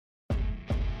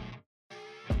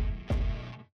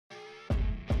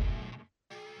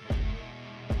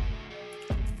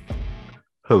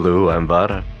Hello, I'm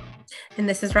Vara, And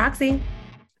this is Roxy.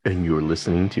 and you're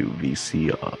listening to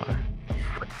VCR.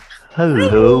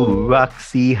 Hello, Hi.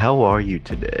 Roxy. How are you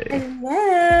today?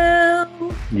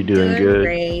 Hello. You doing Doing good?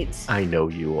 great. I know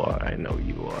you are. I know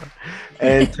you are.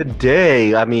 And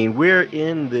today, we're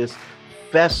in this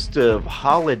festive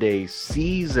holiday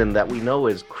season that we know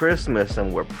is Christmas,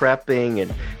 and we're prepping.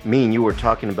 And me and you were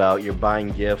talking about you're buying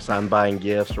gifts, I'm buying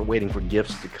gifts, we're waiting for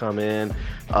gifts to come in.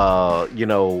 Uh, you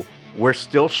know, we're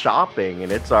still shopping,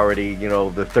 and it's already, the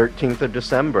 13th of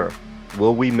December.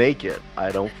 Will we make it?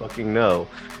 I don't fucking know.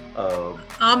 Uh,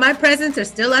 All my presents are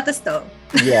still at the stove.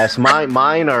 Yes,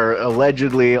 mine are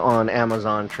allegedly on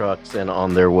Amazon trucks and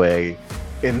on their way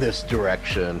in this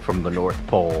direction from the North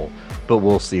Pole, but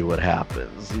we'll see what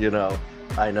happens,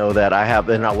 I know that I have,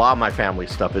 and a lot of my family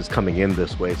stuff is coming in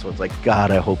this way, so it's like,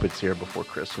 God, I hope it's here before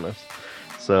Christmas.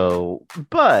 So,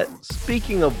 but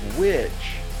speaking of which,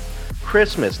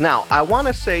 Christmas. Now, I want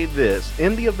to say this,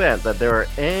 in the event that there are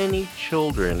any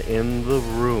children in the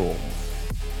room,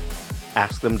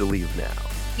 ask them to leave now.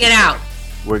 Get out.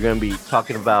 We're going to be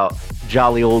talking about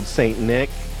jolly old Saint Nick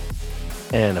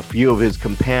and a few of his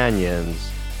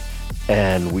companions,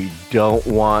 and we don't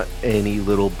want any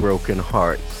little broken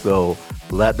hearts. So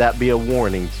let that be a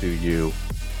warning to you.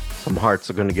 Some hearts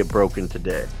are going to get broken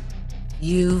today.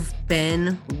 You've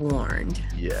been warned.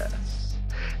 Yes.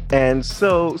 And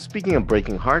so, speaking of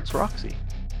breaking hearts, Roxy,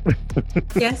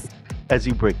 Yes. as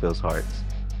you break those hearts,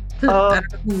 I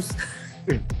don't know whose.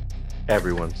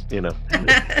 everyone's,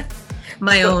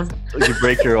 My own. you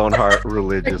break your own heart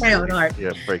religiously. My own heart.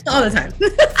 Yeah, break All the time.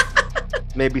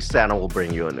 Maybe Santa will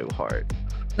bring you a new heart.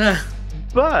 Ugh.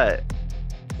 But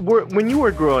when you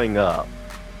were growing up,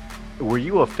 were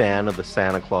you a fan of the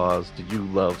Santa Claus? Did you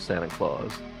love Santa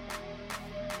Claus?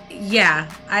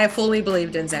 Yeah, I fully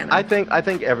believed in Santa. I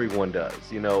think everyone does,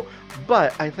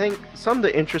 But I think some of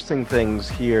the interesting things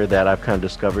here that I've kind of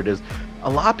discovered is a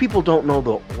lot of people don't know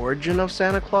the origin of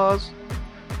Santa Claus.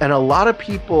 And a lot of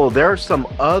people, there are some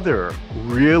other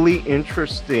really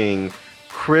interesting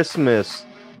Christmas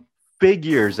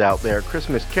figures out there,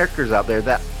 Christmas characters out there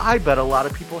that I bet a lot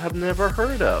of people have never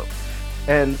heard of.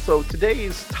 And so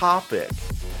today's topic,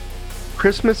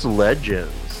 Christmas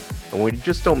legends. And we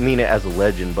just don't mean it as a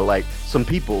legend, but like some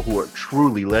people who are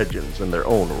truly legends in their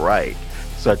own right,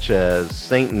 such as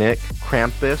Saint Nick,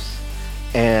 Krampus,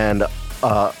 and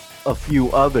a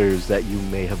few others that you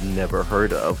may have never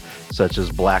heard of, such as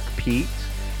Black Pete,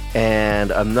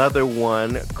 and another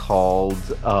one called,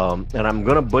 and I'm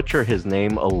going to butcher his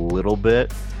name a little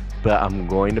bit, but I'm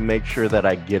going to make sure that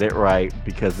I get it right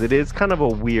because it is kind of a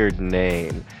weird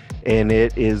name, and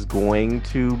it is going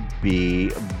to be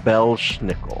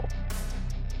Belschnickel.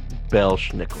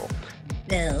 Belschnickel.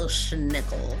 Bill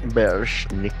Schnickel.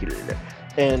 Belschnickel.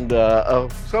 And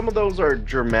some of those are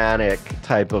Germanic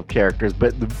type of characters,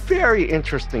 but very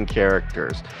interesting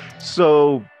characters.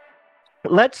 So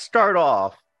let's start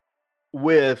off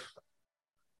with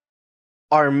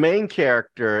our main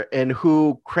character and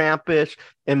who Krampus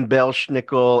and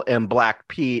Belschnickel and Black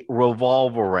Pete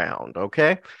revolve around,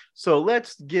 okay? So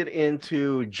let's get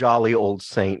into jolly old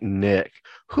Saint Nick.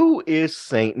 Who is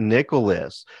Saint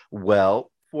Nicholas?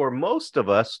 Well, for most of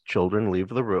us, children leave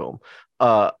the room.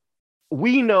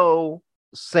 We know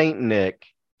Saint Nick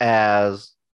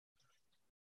as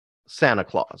Santa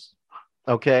Claus,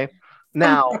 okay?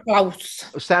 Now, Santa Claus.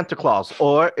 Santa Claus,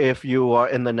 or if you are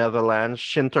in the Netherlands,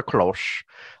 Sinterklaas.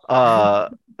 Uh,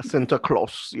 Santa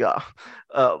Claus, yeah.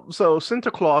 So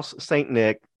Santa Claus, Saint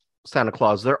Nick, Santa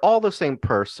Claus, they're all the same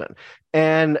person.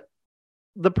 And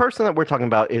the person that we're talking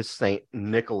about is Saint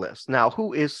Nicholas. Now,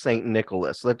 who is Saint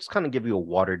Nicholas? Let's kind of give you a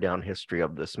watered down history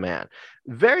of this man.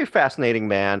 Very fascinating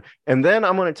man. And then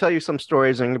I'm going to tell you some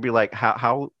stories and you're going to be like,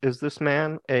 how is this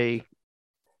man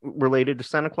related to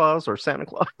Santa Claus or Santa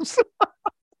Claus?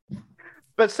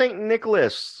 But Saint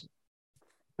Nicholas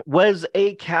was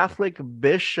a Catholic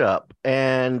bishop,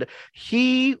 and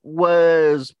he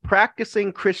was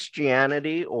practicing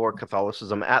Christianity or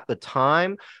Catholicism at the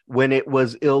time when it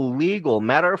was illegal.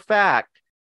 Matter of fact,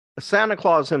 Santa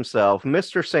Claus himself,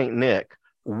 Mr. Saint Nick,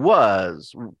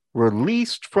 was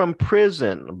released from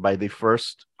prison by the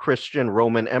first Christian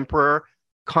Roman emperor,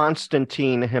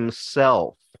 Constantine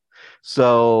himself.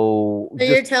 So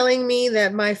you're telling me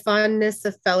that my fondness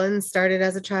of felons started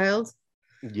as a child?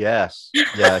 yes,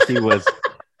 yeah, he was.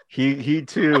 He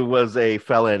too was a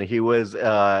felon. He was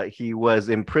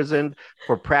imprisoned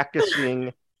for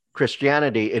practicing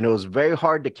Christianity, and it was very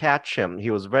hard to catch him. He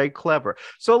was very clever.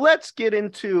 So let's get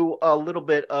into a little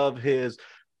bit of his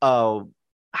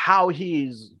how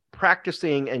he's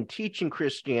practicing and teaching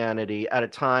Christianity at a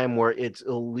time where it's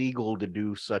illegal to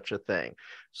do such a thing.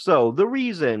 So the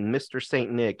reason Mr.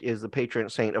 Saint Nick is the patron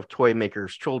saint of toy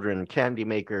makers, children, candy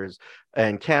makers,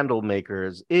 and candle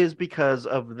makers is because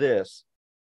of this.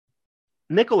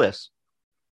 Nicholas,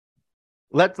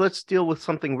 let's deal with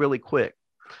something really quick.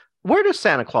 Where does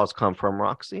Santa Claus come from,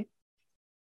 Roxy?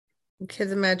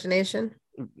 Kid's imagination.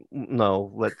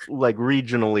 No, like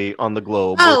regionally on the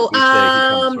globe.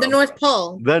 The North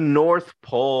Pole. The North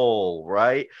Pole,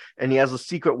 right? And he has a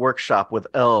secret workshop with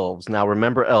elves. Now,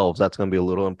 remember elves. That's going to be a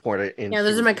little important. Yeah,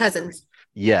 those are my cousins.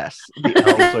 Yes, the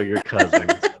elves are your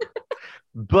cousins.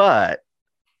 But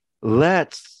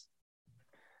let's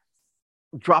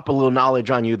drop a little knowledge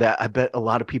on you that I bet a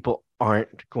lot of people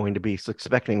aren't going to be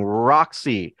suspecting.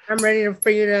 Roxy. I'm ready for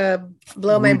you to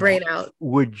blow my brain out.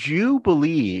 Would you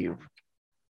believe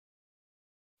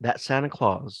that Santa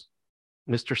Claus,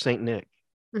 Mr. Saint Nick,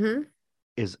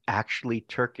 is actually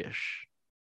Turkish?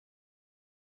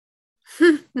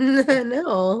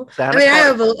 No.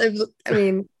 I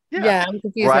mean, yeah, I'm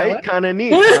confused. Right? Kind of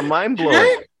neat. Kind of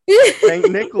mind-blowing.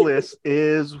 Saint Nicholas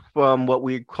is from what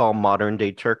we call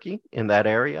modern-day Turkey in that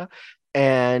area.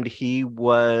 And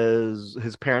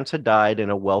his parents had died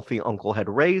and a wealthy uncle had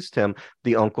raised him.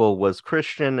 The uncle was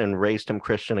Christian and raised him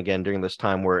Christian again during this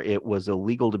time where it was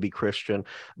illegal to be Christian.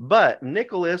 But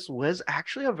Nicholas was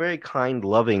actually a very kind,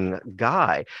 loving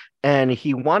guy. And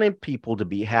he wanted people to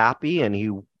be happy, and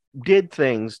he did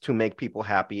things to make people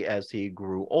happy as he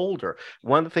grew older.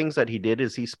 One of the things that he did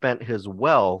is he spent his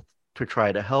wealth to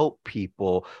try to help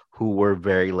people who were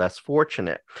very less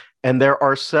fortunate. And there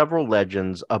are several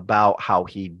legends about how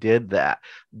he did that.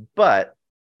 But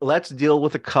let's deal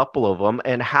with a couple of them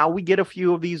and how we get a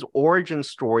few of these origin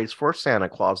stories for Santa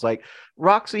Claus. Like,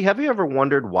 Roxy, have you ever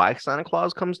wondered why Santa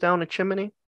Claus comes down a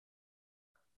chimney?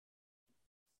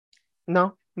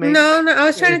 No? Maybe. No, I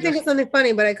was trying to think of something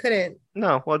funny, but I couldn't.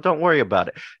 No, well, don't worry about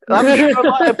it. I'm sure a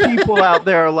lot of people out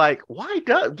there are like, why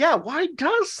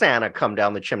does Santa come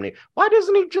down the chimney? Why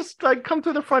doesn't he just like come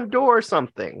through the front door or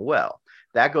something? Well,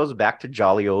 that goes back to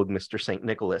jolly old Mr. St.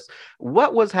 Nicholas.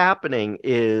 What was happening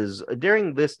is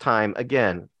during this time,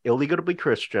 again, illegal to be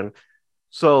Christian.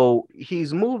 So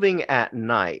he's moving at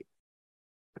night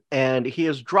and he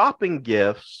is dropping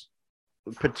gifts,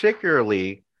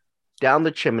 particularly down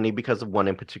the chimney because of one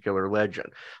in particular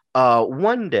legend.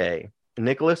 One day,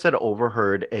 Nicholas had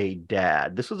overheard a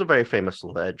dad. This was a very famous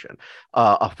legend.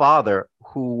 A father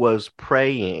who was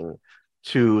praying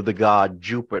to the god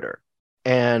Jupiter.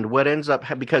 And what ends up,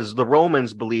 because the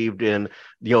Romans believed in,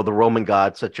 the Roman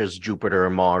gods such as Jupiter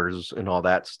and Mars and all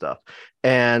that stuff.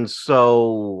 And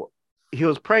so he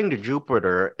was praying to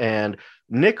Jupiter and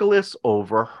Nicholas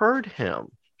overheard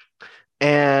him.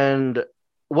 And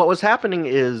what was happening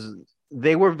is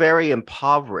they were very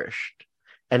impoverished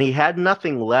and he had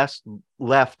nothing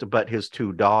left but his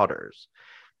two daughters.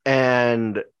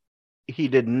 And he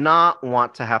did not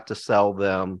want to have to sell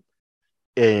them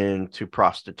into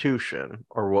prostitution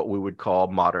or what we would call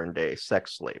modern day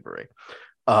sex slavery.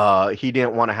 He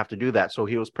didn't want to have to do that. So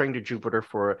he was praying to Jupiter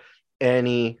for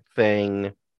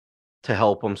anything to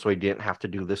help him so he didn't have to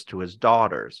do this to his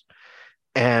daughters.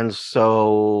 And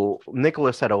so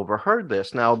Nicholas had overheard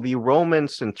this. Now, the Roman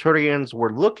centurions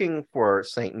were looking for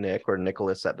Saint Nick or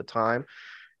Nicholas at the time.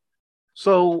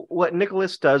 So what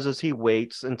Nicholas does is he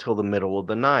waits until the middle of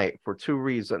the night for two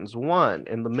reasons. One,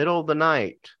 in the middle of the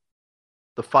night,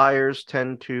 the fires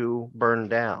tend to burn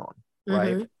down,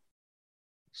 right?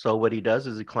 So what he does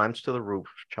is he climbs to the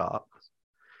rooftop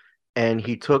and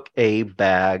he took a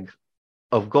bag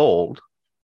of gold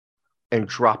and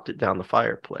dropped it down the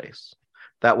fireplace.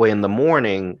 That way in the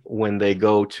morning, when they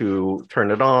go to turn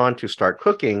it on to start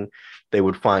cooking, they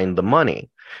would find the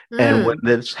money. And when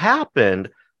this happened,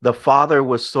 the father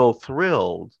was so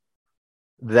thrilled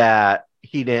that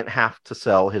he didn't have to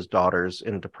sell his daughters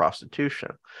into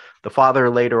prostitution. The father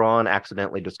later on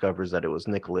accidentally discovers that it was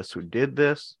Nicholas who did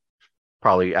this,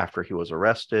 probably after he was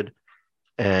arrested.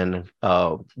 And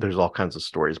there's all kinds of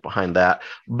stories behind that.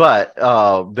 But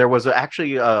there was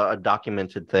actually a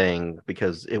documented thing,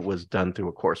 because it was done through,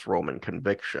 of course, Roman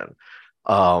conviction,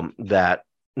 that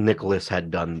Nicholas had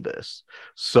done this.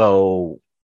 So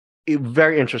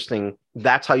very interesting.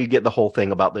 That's how you get the whole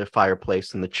thing about the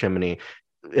fireplace and the chimney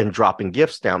and dropping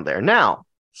gifts down there. Now,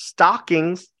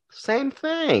 stockings, same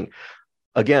thing.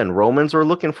 Again, Romans were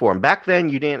looking for them. Back then,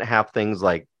 you didn't have things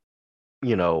like,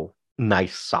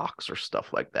 nice socks or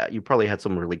stuff like that. You probably had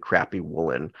some really crappy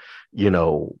woolen,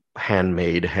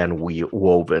 handmade,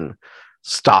 hand-woven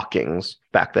stockings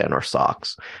back then, or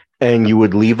socks. And you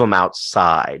would leave them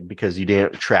outside because you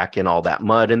didn't track in all that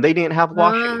mud and they didn't have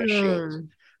washing machines.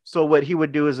 So what he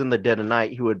would do is in the dead of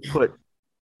night, he would put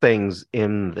things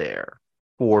in there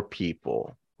for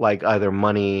people, like either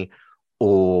money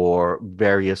or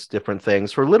various different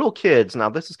things for little kids. Now,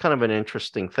 this is kind of an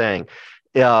interesting thing.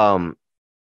 Um,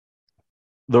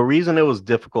 the reason it was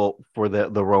difficult for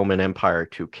the Roman Empire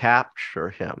to capture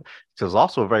him is it was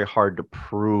also very hard to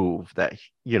prove that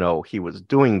he was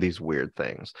doing these weird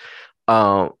things.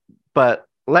 Um, but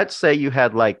let's say you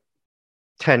had like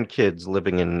 10 kids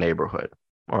living in a neighborhood.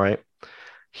 All right.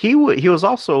 He was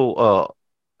also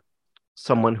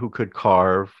someone who could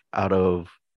carve out of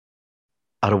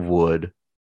wood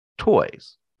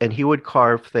toys. And he would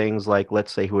carve things like,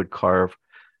 let's say he would carve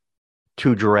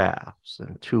two giraffes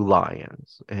and two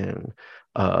lions and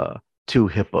uh, two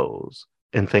hippos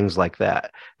and things like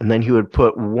that. And then he would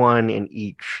put one in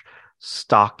each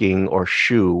stocking or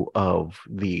shoe of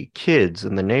the kids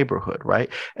in the neighborhood, right?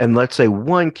 And let's say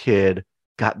one kid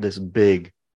got this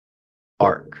big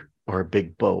ark or a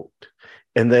big boat.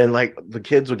 And then like the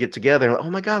kids would get together and,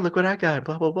 oh my God, look what I got,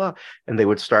 blah, blah, blah. And they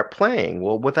would start playing.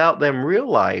 Well, without them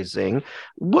realizing,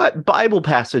 what Bible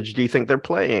passage do you think they're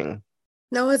playing?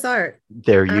 Noah's Ark.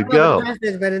 There I you don't know the go.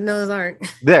 passage, but it Noah's Ark.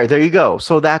 There you go.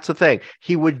 So that's the thing.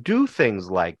 He would do things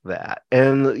like that.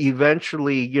 And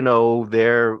eventually,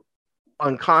 they're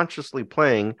unconsciously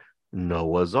playing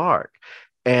Noah's Ark.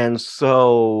 And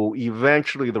so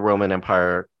eventually the Roman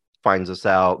Empire finds this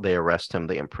out. They arrest him,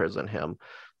 they imprison him.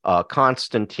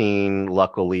 Constantine,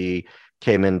 luckily,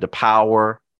 came into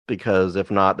power because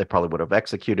if not, they probably would have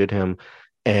executed him.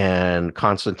 And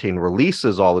Constantine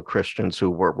releases all the Christians who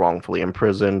were wrongfully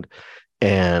imprisoned,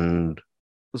 and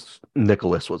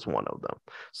Nicholas was one of them.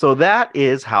 So that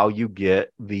is how you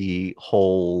get the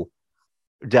whole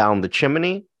down the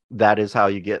chimney. That is how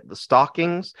you get the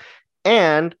stockings.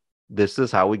 And this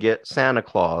is how we get Santa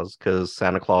Claus, because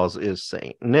Santa Claus is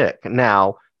Saint Nick.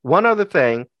 Now, one other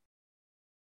thing.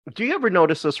 Do you ever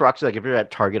notice this, Roxy? Like if you're at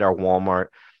Target or Walmart,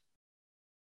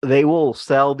 they will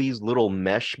sell these little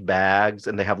mesh bags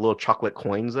and they have little chocolate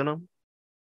coins in them,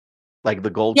 like the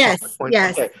gold chocolate Yes, coins.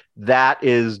 yes. Okay, that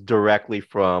is directly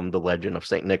from the legend of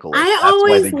Saint Nicholas. I That's why they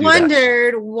always do that.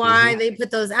 wondered why Mhm. they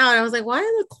put those out. I was like, why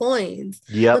are the coins?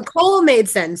 The Yep, coal made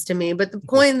sense to me, but the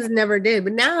coins never did.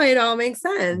 But now it all makes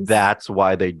sense. that's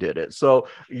why they did it. So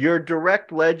your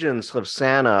direct legends of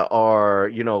Santa are,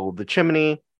 the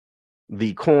chimney,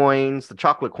 the coins, the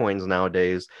chocolate coins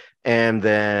nowadays, and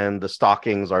then the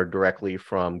stockings are directly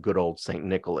from good old Saint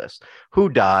Nicholas, who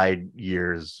died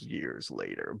years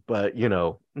later. But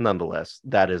nonetheless,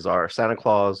 that is our Santa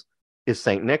Claus is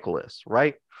Saint Nicholas,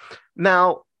 right?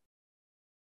 Now,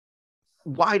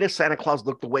 why does Santa Claus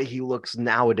look the way he looks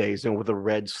nowadays and with a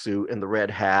red suit and the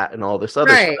red hat and all this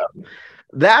other Right. stuff?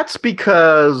 That's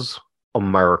because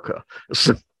America.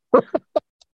 So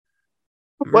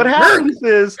what happens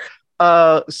is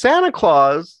Santa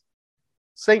Claus,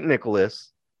 Saint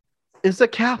Nicholas, is a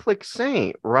Catholic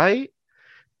saint, right?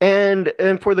 And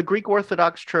for the Greek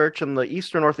Orthodox Church and the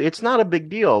Eastern Orthodox, it's not a big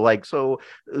deal. Like, so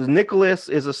Nicholas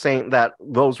is a saint that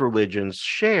those religions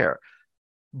share.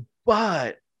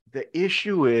 But the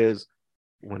issue is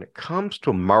when it comes to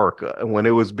America and when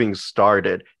it was being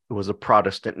started, it was a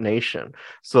Protestant nation.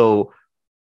 So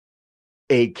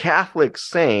a Catholic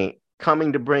saint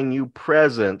coming to bring you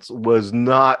presents was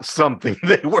not something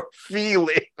they were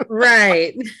feeling.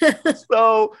 Right.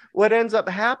 So what ends up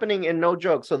happening, and no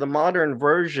joke, so the modern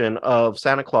version of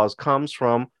Santa Claus comes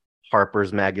from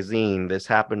Harper's Magazine. This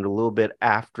happened a little bit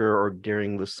after or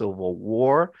during the Civil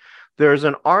War. There's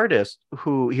an artist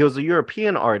he was a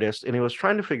European artist, and he was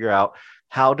trying to figure out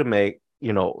how to make,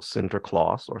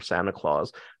 Sinterklaas or Santa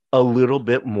Claus a little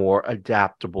bit more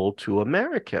adaptable to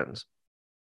Americans.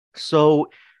 So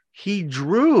he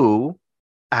drew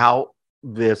out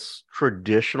this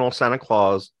traditional Santa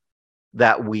Claus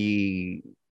that we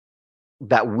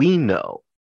know,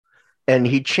 and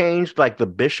he changed like the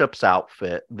bishop's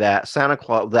outfit that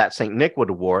Saint Nick would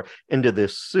have wore into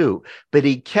this suit, but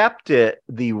he kept it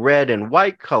the red and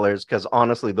white colors because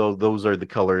honestly those are the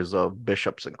colors of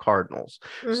bishops and cardinals.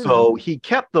 Mhm. So he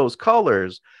kept those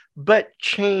colors but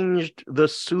changed the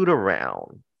suit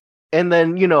around. And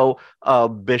then,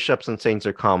 bishops and saints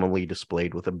are commonly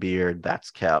displayed with a beard.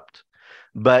 That's kept.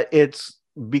 But it's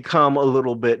become a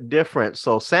little bit different.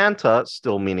 So Santa,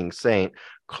 still meaning saint,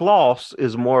 Klaus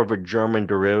is more of a German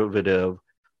derivative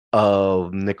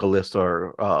of Nicholas,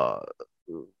 or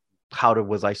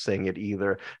was I saying it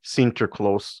either?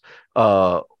 Sinterklaas,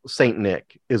 Saint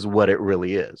Nick is what it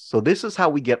really is. So this is how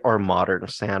we get our modern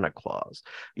Santa Claus.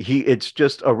 It's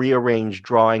just a rearranged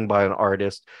drawing by an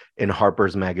artist in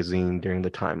Harper's Magazine during the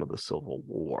time of the Civil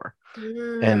War.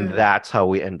 And that's how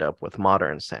we end up with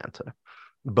modern Santa.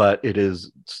 but it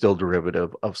is still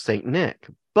derivative of Saint Nick.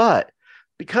 But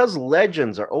because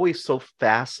legends are always so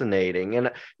fascinating, and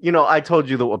I told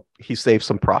you that he saved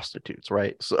some prostitutes,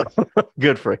 right? So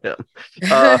good for him.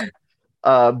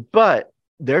 Uh, but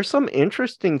there's some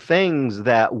interesting things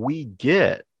that we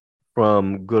get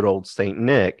from good old Saint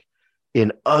Nick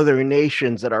in other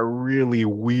nations that are really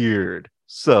weird.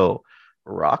 So,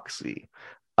 Roxy,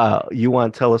 you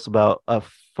want to tell us about a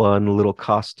fun little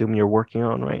costume you're working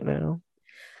on right now?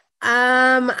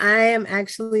 I am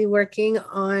actually working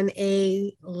on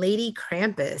a Lady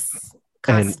Krampus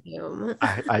And costume.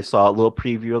 I saw a little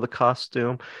preview of the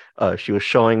costume. She was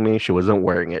showing me. She wasn't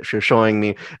wearing it. She was showing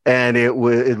me, and it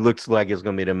looks like it's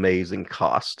gonna be an amazing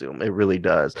costume. It really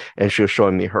does. And she was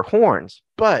showing me her horns.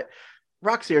 But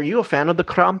Roxy, are you a fan of the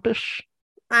Krampus?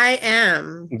 I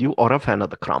am. You are a fan of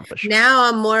the Krampus. Now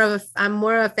I'm more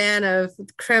a fan of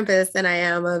Krampus than I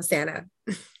am of Santa.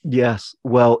 Yes.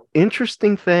 Well,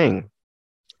 interesting thing.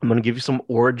 I'm going to give you some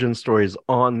origin stories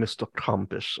on Mr.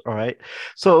 Krampus. All right.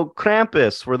 So,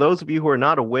 Krampus, for those of you who are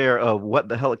not aware of what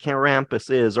the hell a Krampus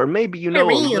is, or maybe you know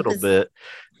a little Krampus. bit,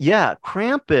 yeah,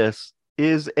 Krampus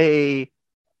is a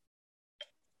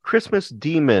Christmas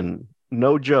demon.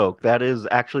 No joke. That is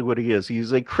actually what he is.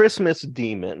 He's a Christmas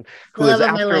demon who is Love of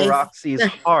my after life. Roxy's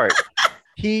heart.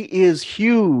 He is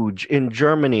huge in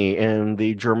Germany and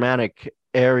the Germanic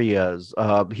areas.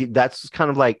 That's kind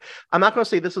of like, I'm not going to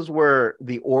say this is where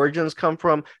the origins come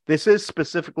from. This is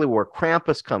specifically where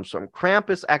Krampus comes from.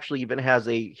 Krampus actually even has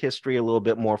a history a little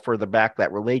bit more further back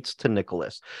that relates to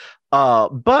Nicholas.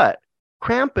 But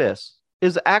Krampus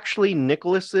is actually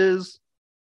Nicholas's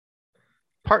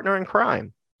partner in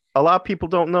crime. A lot of people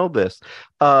don't know this.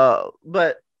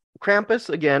 But Krampus,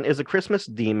 again, is a Christmas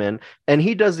demon, and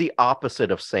he does the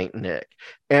opposite of Saint Nick.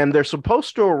 And they're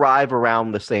supposed to arrive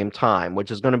around the same time,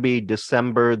 which is going to be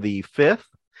December the 5th.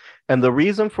 And the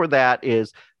reason for that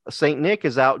is Saint Nick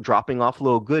is out dropping off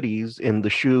little goodies in the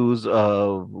shoes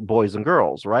of boys and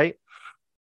girls, right?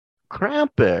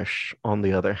 Krampus, on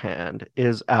the other hand,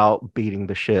 is out beating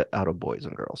the shit out of boys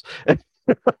and girls.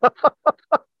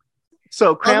 So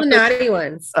All the Krampus, naughty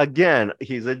ones. again,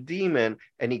 he's a demon,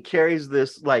 and he carries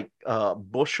this like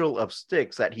bushel of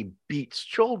sticks that he beats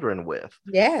children with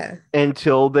Yeah.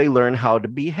 until they learn how to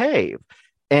behave.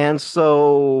 And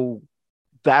so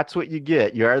that's what you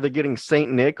get. You're either getting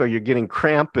Saint Nick or you're getting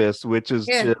Krampus, which is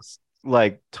Yeah. just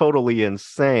like totally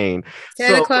insane.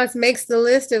 Santa So Claus makes the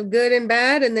list of good and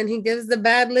bad, and then he gives the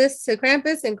bad list to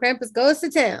Krampus, and Krampus goes to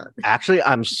town. actually,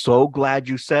 I'm so glad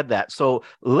you said that. So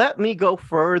let me go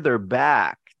further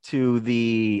back to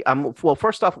the well,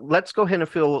 first off, let's go ahead and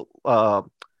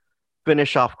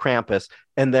finish off Krampus.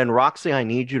 And then Roxy, I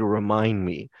need you to remind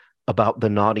me about the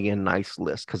naughty and nice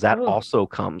list, because that Oh, also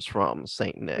comes from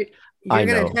Saint Nick. I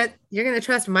you're gonna know. trust you're gonna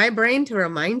trust my brain to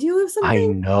remind you of I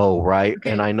something? know, right?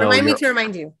 And Okay. I know Remind me to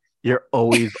remind you. you're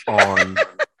always on.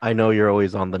 I know you're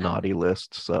always on the naughty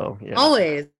list. So yeah,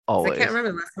 Always. I can't always.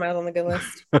 remember the last time I was on the good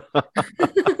list.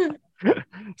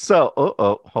 So,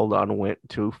 hold on, went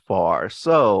too far.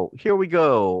 So here we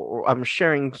go. I'm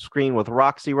sharing screen with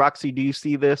Roxy. Roxy, do you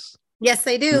see this? Yes,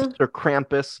 I do. Mr.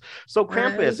 Krampus. So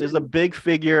Krampus is a big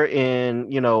figure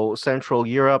in, Central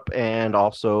Europe and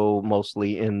also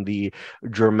mostly in the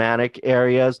Germanic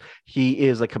areas. He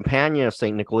is a companion of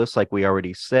Saint Nicholas, like we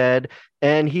already said,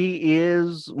 and he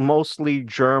is mostly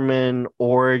German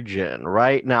origin,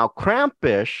 right? Now,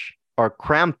 Krampus or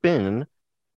Krampin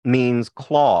means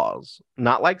claws,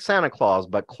 not like Santa Claus,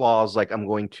 but claws like I'm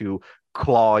going to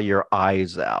claw your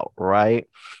eyes out, right?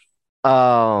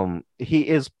 He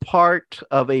is part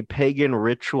of a pagan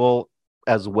ritual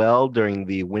as well during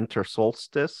the winter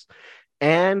solstice.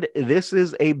 And this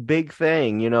is a big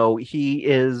thing. He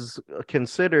is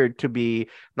considered to be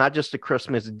not just a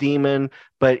Christmas demon,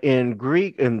 but in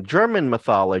Greek and German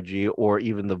mythology, or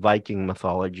even the Viking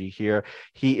mythology here,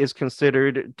 he is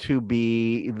considered to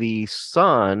be the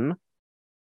son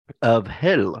of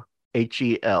Hel,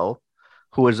 Hel,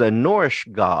 who is a Norse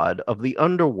god of the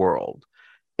underworld.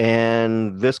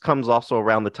 And this comes also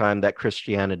around the time that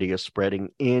Christianity is spreading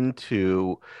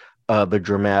into the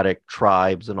Germanic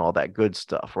tribes and all that good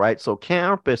stuff, right? So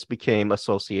Krampus became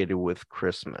associated with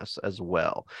Christmas as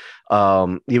well.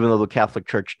 Even though the Catholic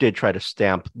Church did try to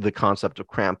stamp the concept of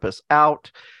Krampus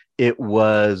out, it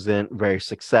wasn't very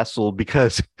successful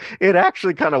because it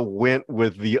actually kind of went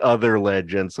with the other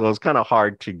legends. So it's kind of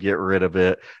hard to get rid of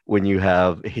it when you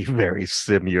have a very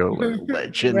similar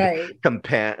legend Right.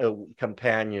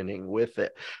 companioning with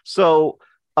it. So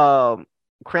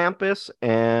Krampus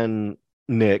and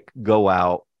Nick go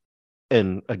out,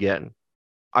 and again,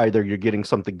 either you're getting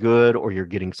something good or you're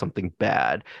getting something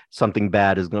bad. Something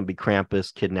bad is going to be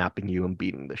Krampus kidnapping you and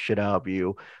beating the shit out of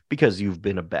you because you've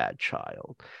been a bad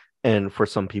child. And for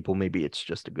some people, maybe it's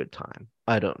just a good time.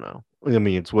 I don't know. I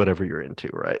mean, it's whatever you're into,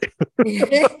 right?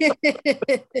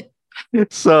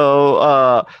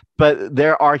 So, but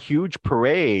there are huge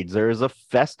parades. There is a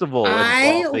festival I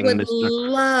involving would Mr.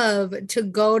 love to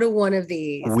go to one of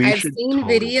these. We I've should seen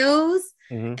totally. videos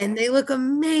Mhm. and they look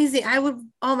amazing. I would,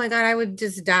 oh my God, I would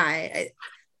just die.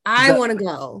 I The, want to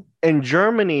go. in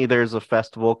Germany, there's a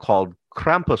festival called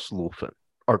Krampuslaufen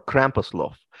or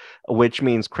Krampuslauf, which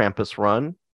means Krampus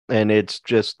Run. And it's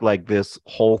just like this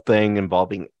whole thing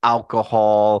involving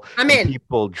alcohol I'm and in.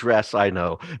 people dress. I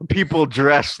know people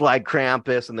dress like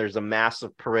Krampus, and there's a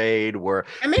massive parade where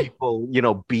I'm in.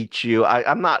 people, beat you.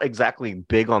 I'm not exactly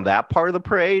big on that part of the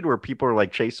parade where people are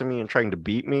like chasing me and trying to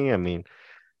beat me. I mean,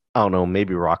 I don't know.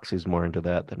 Maybe Roxy's more into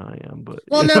that than I am, but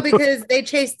Well, no, because they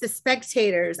chase the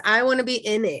spectators. I want to be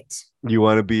in it. you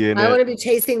want to be in I want it. to be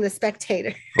chasing the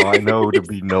spectator. Well, I know to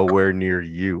be nowhere near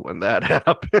you when that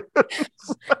happens.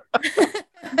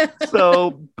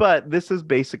 So, but this is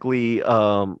basically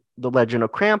the legend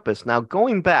of Krampus. Now,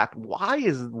 going back, why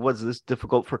was this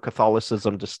difficult for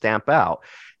Catholicism to stamp out?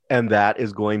 And that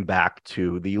is going back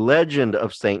to the legend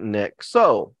of Saint Nick.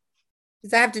 So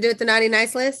Does that have to do with the naughty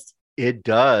nice list? it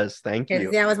does. Thank Because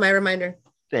you. that was my reminder.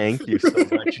 Thank you so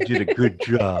much. You did a good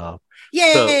job. So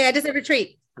Yay, I just have a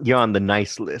treat. you're on the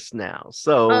nice list now.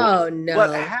 So Oh what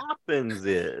no. happens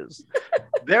is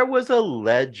there was a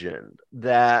legend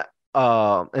that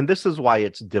and this is why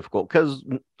it's difficult because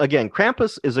again,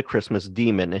 Krampus is a Christmas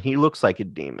demon and he looks like a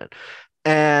demon.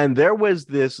 And there was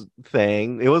this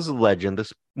thing, it was a legend,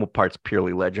 this part's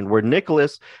purely legend, where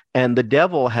Nicholas and the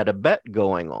devil had a bet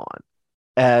going on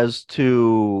as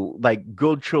to like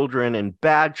good children and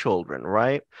bad children,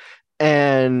 right?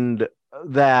 And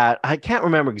that I can't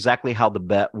remember exactly how the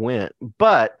bet went,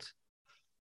 but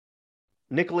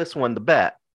Nicholas won the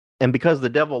bet. And because the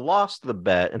devil lost the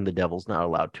bet, and the devil's not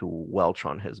allowed to welch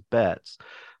on his bets,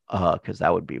 because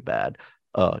that would be bad,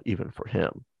 even for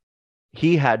him,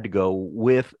 he had to go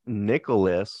with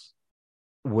Nicholas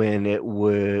when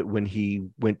he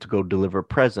went to go deliver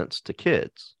presents to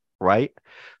kids, right?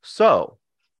 So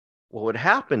what would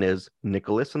happen is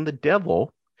Nicholas and the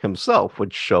devil himself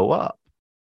would show up.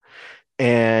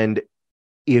 And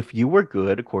if you were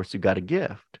good, of course, you got a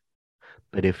gift.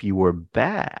 But if you were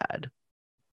bad,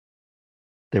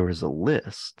 there was a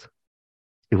list.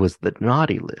 It was the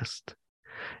naughty list.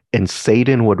 And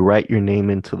Satan would write your name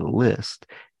into the list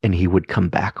and he would come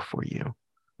back for you.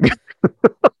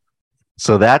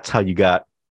 So that's how you got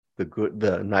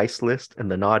the nice list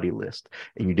and the naughty list.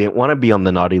 And you didn't want to be on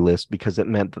the naughty list because it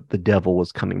meant that the devil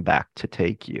was coming back to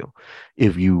take you.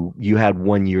 If you had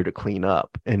 1 year to clean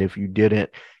up, and if you didn't,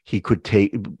 he could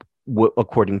take,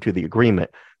 according to the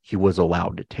agreement, he was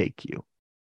allowed to take you.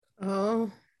 Oh.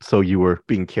 So you were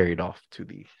being carried off to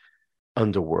the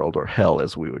underworld, or hell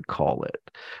as we would call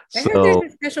it. I heard there's So a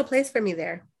special place for me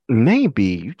there. maybe,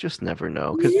 you just never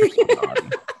know because you're so naughty.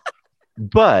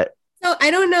 But So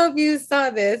I don't know if you saw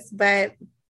this, but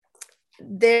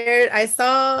I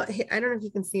don't know if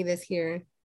you can see this here.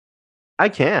 I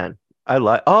can. I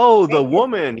like, oh, the Right here.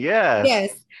 woman. Yes.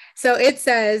 Yes. So it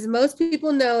says most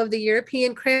people know of the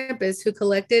European Krampus who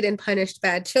collected and punished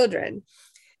bad children.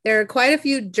 There are quite a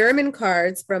few German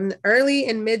cards from the early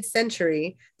and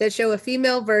mid-century that show a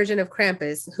female version of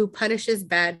Krampus who punishes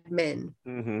bad men.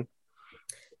 Mm-hmm.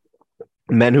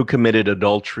 Men who committed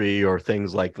adultery or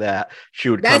things like that. She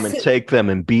would come and take them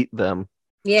and beat them.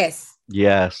 Yes.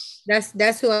 Yes.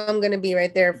 That's who I'm gonna be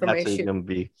right there for That's my shoe. gonna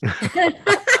be.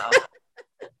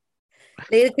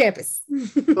 Lady Krampus.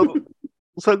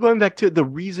 So going back to the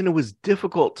reason it was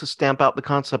difficult to stamp out the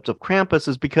concept of Krampus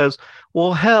is because,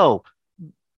 well, hell,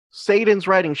 Satan's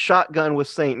riding shotgun with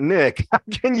Saint Nick. How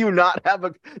can you not have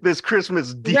this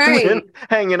Christmas demon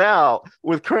hanging out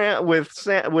with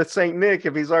Saint Nick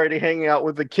if he's already hanging out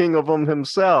with the king of them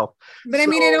himself? But I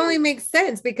mean, it only makes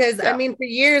sense because I mean, for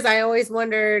years I always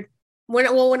wondered when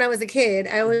I was a kid,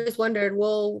 I always wondered,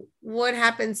 well, what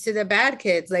happens to the bad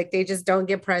kids? Like they just don't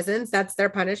get presents. That's their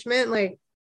punishment. Like,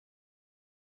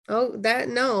 oh,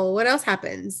 what else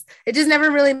happens? It just never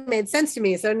really made sense to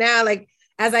me. So now, like,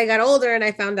 as I got older and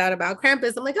I found out about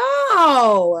Krampus, I'm like,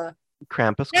 oh,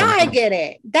 Krampus. Now I get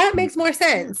it. That makes more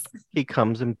sense. He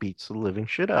comes and beats the living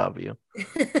shit out of you.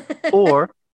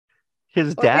 Or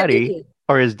his daddy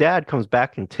or his dad comes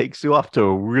back and takes you off to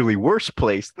a really worse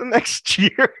place the next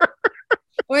year.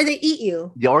 Or they eat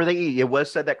you. Or they eat. It was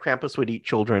said that Krampus would eat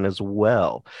children as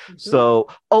well. Mm-hmm. So,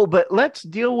 but let's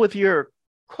deal with your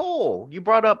Cole. You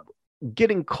brought up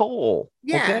getting coal.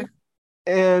 Yeah. Okay.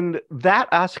 And that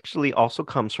actually also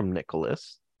comes from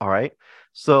Nicholas. All right.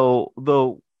 So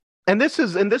though, and this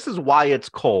is why it's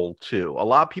coal too. A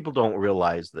lot of people don't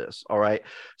realize this. All right.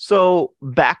 So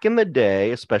back in the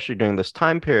day, especially during this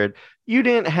time period, you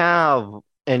didn't have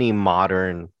any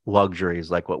modern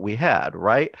luxuries like what we had,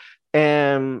 right?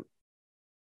 And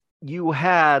you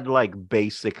had like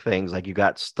basic things like you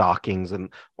got stockings and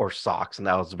or socks, and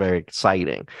that was very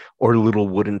exciting, or little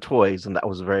wooden toys, and that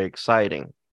was very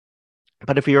exciting.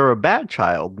 But if you're a bad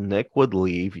child, Nick would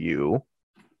leave you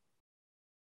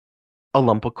a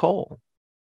lump of coal.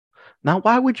 Now,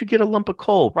 why would you get a lump of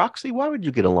coal? Roxy, why would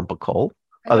you get a lump of coal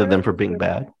I other don't than know for because you being were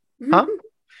bad? bad. Huh?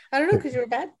 I don't know because you were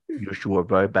bad. You were a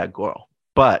very bad girl.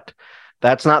 But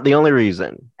that's not the only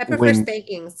reason. I prefer When,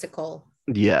 spankings to coal.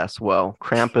 yes, well,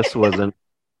 Krampus wasn't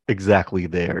exactly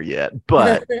there yet.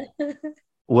 But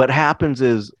what happens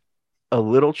is a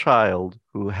little child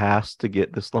who has to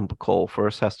get this lump of coal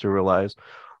first has to realize,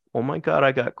 oh my God,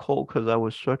 I got coal because I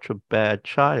was such a bad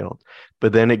child.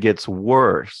 But then it gets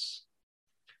worse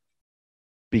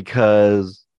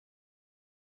because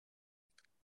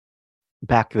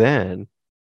back then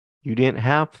you didn't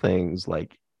have things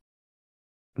like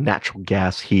natural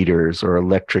gas heaters or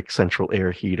electric central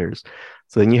air heaters.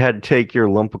 So then you had to take your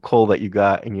lump of coal that you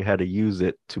got and you had to use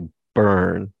it to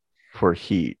burn for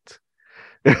heat.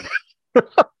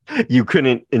 You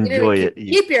couldn't You didn't enjoy it.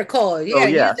 keep your coal. You Oh got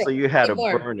to use yeah, it. so you had to Get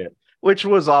more. burn it, which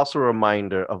was also a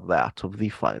reminder of that of the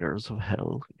fighters of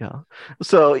hell. Yeah.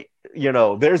 So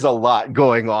there's a lot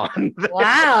going on.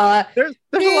 Wow. There's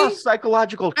a lot of See,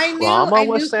 psychological I knew trauma I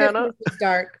with knew Santa. Christmas was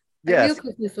dark. I knew Yes.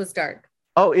 Christmas was dark.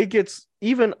 Oh, it gets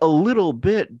even a little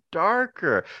bit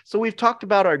darker. So we've talked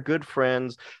about our good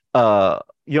friends,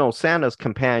 Santa's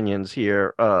companions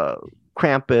here,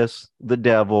 Krampus, the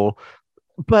devil,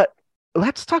 but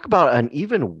let's talk about an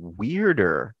even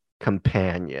weirder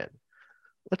companion.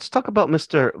 Let's talk about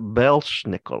Mr.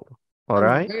 Belschnickel. All Oh,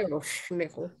 right. real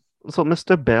schnickle. So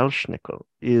Mr. Belschnickel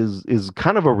is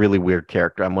kind of a really weird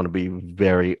character. I'm going to be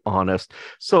very honest.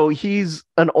 So he's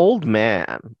an old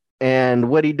man, and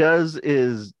what he does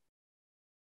is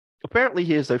apparently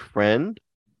he is a friend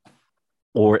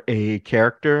or a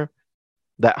character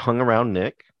that hung around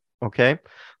Nick. Okay.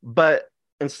 But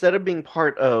instead of being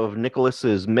part of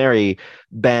Nicholas's merry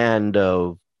band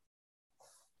of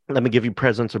let me give you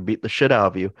presents or beat the shit out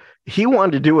of you, he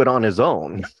wanted to do it on his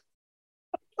own.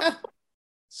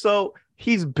 So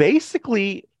he's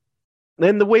basically,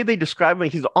 and the way they describe him,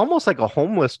 he's almost like a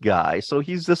homeless guy. So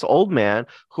he's this old man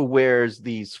who wears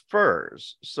these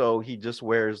furs. So he just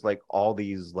wears like all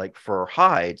these like fur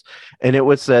hides. And it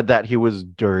was said that he was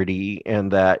dirty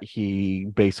and that he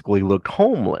basically looked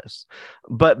homeless.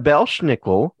 But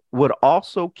Belschnickel would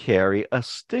also carry a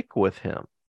stick with him.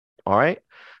 All right.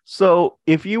 So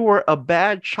if you were a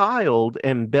bad child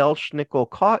and Belschnickel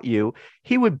caught you,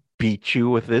 he would beat you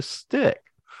with this stick.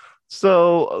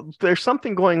 So there's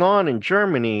something going on in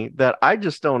Germany that I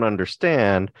just don't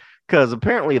understand because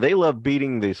apparently they love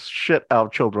beating the shit out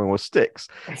of children with sticks.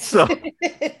 So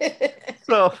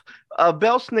so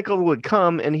Belschnickel would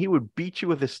come and he would beat you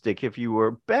with a stick if you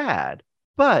were bad.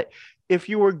 But if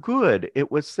you were good, it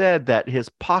was said that his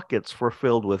pockets were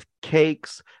filled with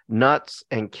cakes, nuts,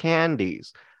 and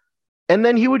candies. And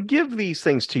then he would give these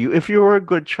things to you if you were a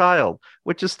good child,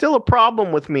 which is still a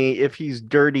problem with me if he's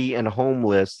dirty and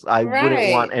homeless. I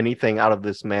wouldn't want Right. anything out of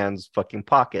this man's fucking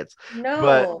pockets. But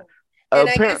No. And I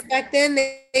guess apparently, back then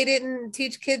they didn't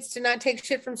teach kids to not take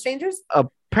shit from strangers.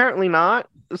 apparently not.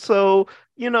 So,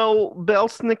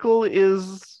 Belsnickel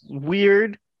is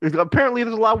weird. Apparently,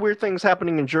 there's a lot of weird things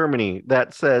happening in Germany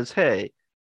that says, hey,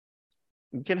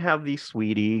 you can have these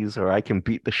sweeties, or I can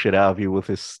beat the shit out of you with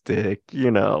this stick,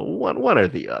 one or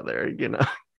the other.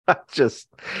 Just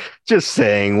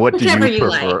saying, what do Whichever you you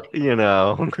prefer?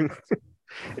 like.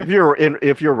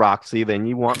 If you're Roxy, then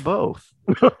you want both.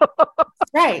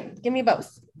 Right. Give me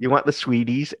both. You want the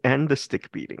sweeties and the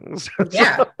stick beatings.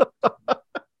 Yeah.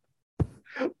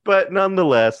 But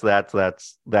nonetheless, that's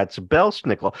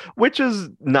Belschnickel, which is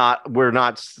not we're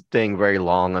not staying very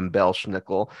long on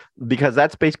Belschnickel because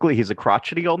that's basically he's a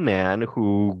crotchety old man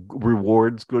who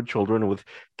rewards good children with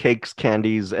cakes,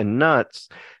 candies, and nuts,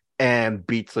 and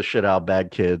beats the shit out of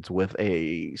bad kids with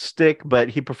a stick. But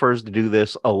he prefers to do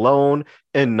this alone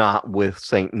and not with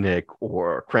Saint Nick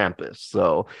or Krampus.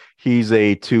 So he's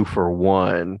a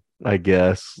 2-for-1, I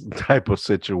guess, type of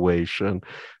situation.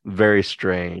 Very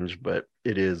strange, but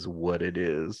it is what it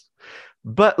is.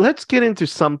 But let's get into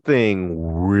something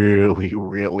really,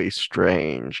 really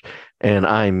strange. And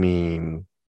I mean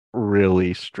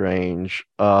really strange.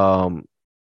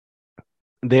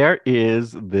 There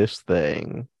is this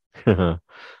thing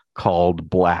called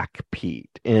Black Pete.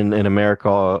 In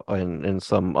America and in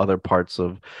some other parts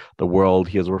of the world,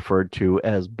 he is referred to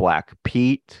as Black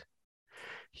Pete.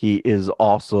 He is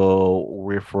also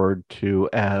referred to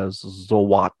as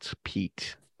Zawat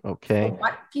Pete. Okay.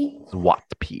 What, Pete? Zawat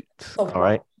Pete. Oh, All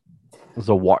right.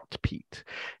 Zawat Pete.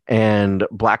 And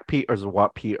Black Pete or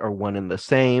Zawat Pete are one and the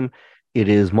same. It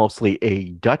is mostly a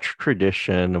Dutch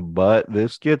tradition, but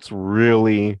this gets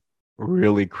really,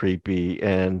 really creepy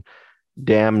and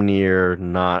damn near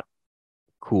not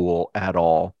cool at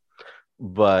all.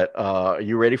 But are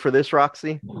you ready for this,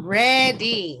 Roxy?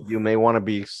 Ready. You may want to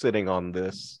be sitting on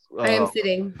this. I am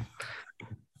sitting.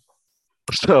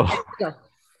 So,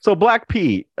 so Black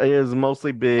Pete is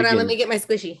mostly big. Hold on, let me get my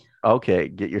squishy. Okay,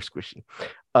 get your squishy.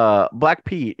 Black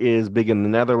Pete is big in the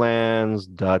Netherlands,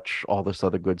 Dutch, all this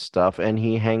other good stuff, and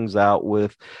he hangs out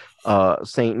with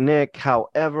Saint Nick.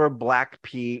 However, Black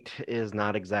Pete is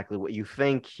not exactly what you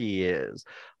think he is.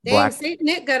 Dang, Saint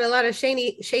Nick got a lot of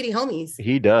shady homies.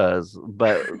 He does,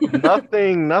 but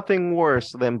nothing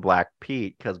worse than Black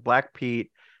Pete, because Black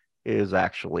Pete is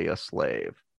actually a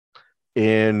slave.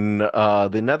 In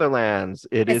the Netherlands,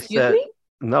 it is said.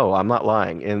 No, I'm not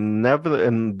lying. In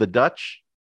the Dutch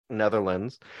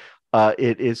Netherlands,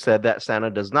 it is said that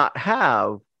Santa does not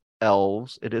have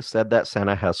elves. It is said that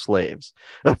Santa has slaves.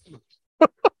 I knew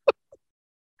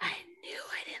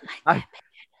I didn't like that.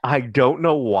 I don't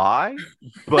know why,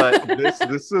 but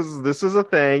this is a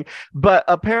thing. But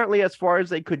apparently, as far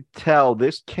as they could tell,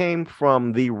 this came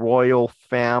from the royal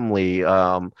family.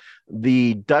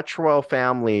 The Dutch royal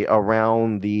family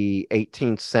around the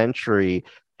 18th century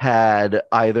had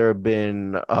either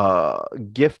been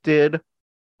gifted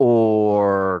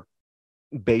or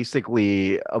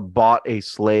basically bought a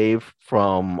slave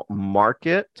from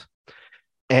market,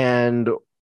 and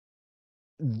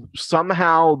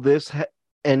somehow this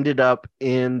ended up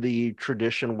in the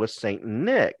tradition with Saint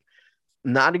Nick.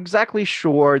 Not exactly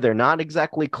sure. They're not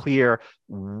exactly clear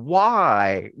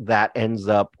why that ends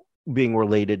up being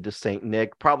related to Saint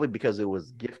Nick, probably because it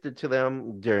was gifted to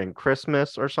them during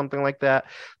Christmas or something like that.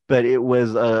 But it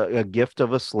was a gift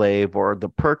of a slave or the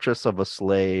purchase of a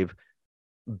slave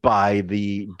by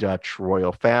the Dutch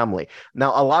royal family.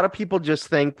 Now, a lot of people just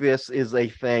think this is a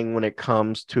thing when it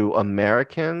comes to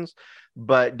Americans,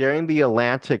 but during the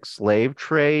Atlantic slave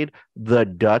trade, the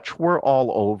Dutch were all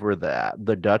over that.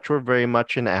 The Dutch were very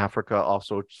much in Africa,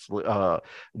 also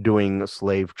doing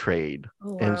slave trade.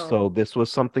 Oh, wow. And so this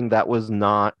was something that was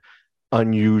not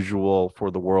unusual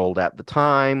for the world at the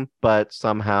time, but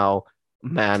somehow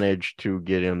managed to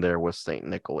get in there with St.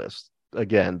 Nicholas.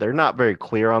 Again, they're not very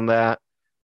clear on that,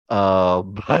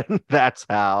 but that's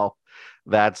how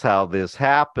this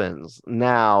happens.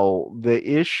 Now,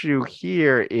 the issue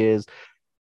here is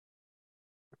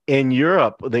in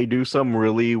Europe, they do some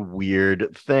really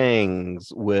weird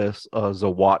things with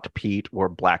Zawat Pete or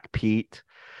Black Pete.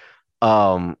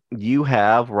 You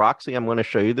have, Roxy, I'm going to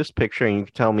show you this picture and you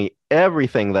can tell me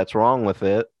everything that's wrong with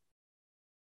it.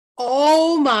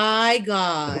 Oh my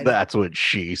God. That's what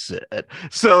she said.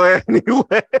 So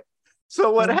anyway,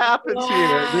 so what happens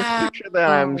here, this picture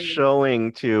that I'm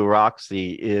showing to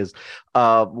Roxy is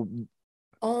how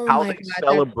they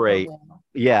celebrate,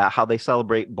 how they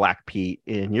celebrate Black Pete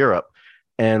in Europe.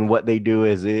 And what they do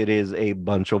is it is a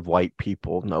bunch of white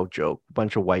people, no joke,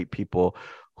 bunch of white people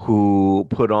who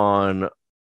put on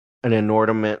an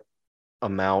inordinate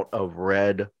amount of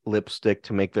red lipstick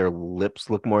to make their lips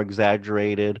look more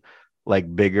exaggerated,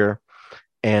 like bigger.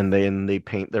 And then they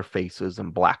paint their faces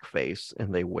in blackface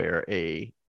and they wear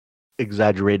a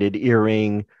exaggerated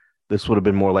earring. This would have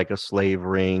been more like a slave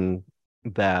ring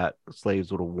that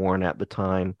slaves would have worn at the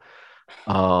time.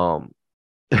 And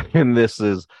this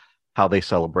is how they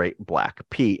celebrate Black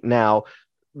Pete. Now,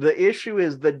 the issue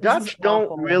is the Dutch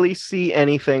don't really see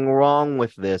anything wrong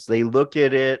with this. They look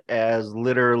at it as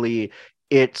literally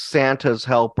it's Santa's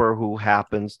helper who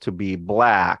happens to be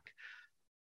black.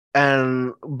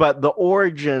 But the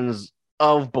origins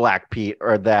of Black Pete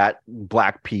are that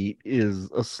Black Pete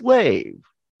is a slave.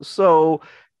 So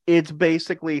it's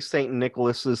basically St.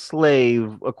 Nicholas's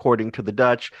slave, according to the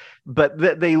Dutch, but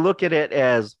they look at it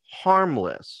as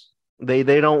harmless. They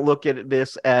don't look at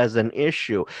this as an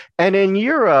issue. And in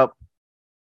Europe,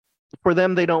 for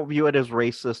them, they don't view it as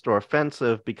racist or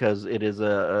offensive because it is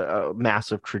a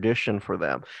massive tradition for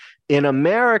them. In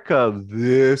America,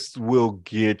 this will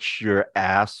get your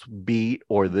ass beat,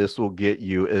 or this will get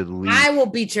you at least. I will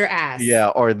beat your ass. Yeah,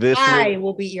 I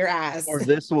will beat your ass. Or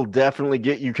this will definitely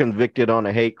get you convicted on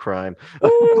a hate crime.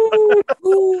 Ooh,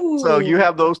 ooh. So you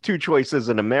have those two choices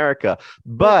in America,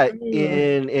 but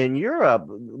in Europe,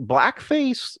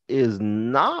 blackface is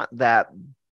not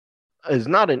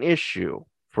an issue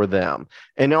for them,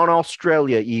 and on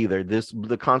Australia either.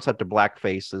 The concept of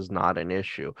blackface is not an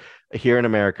issue. Here in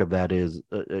America, that is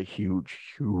a huge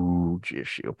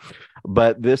issue.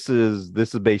 But this is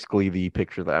basically the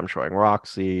picture that I'm showing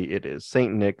Roxy. It is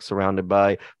Saint Nick surrounded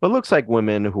by what looks like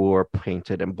women who are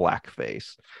painted in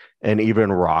blackface, and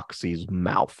even Roxy's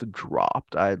mouth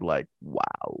dropped. I'd like,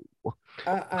 wow.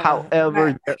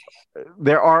 However,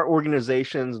 there are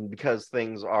organizations, because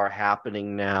things are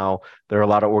happening now. There are a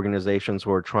lot of organizations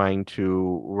who are trying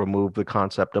to remove the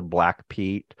concept of Black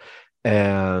Pete,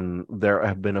 and there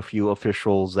have been a few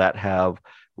officials that have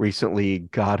recently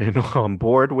gotten on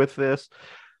board with this.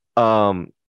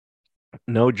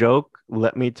 No joke.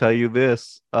 Let me tell you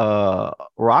this,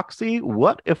 Roxy,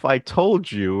 what if I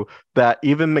told you that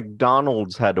even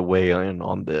McDonald's had to weigh in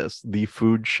on this, the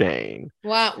food chain?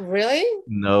 Wow, really?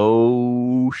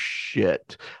 No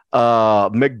shit.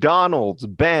 McDonald's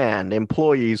banned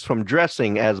employees from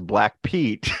dressing as Black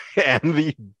Pete,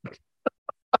 and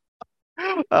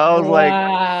I was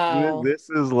like, this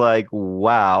is like,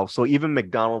 wow. So even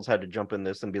McDonald's had to jump in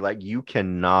this and be like, you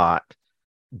cannot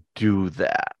do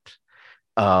that.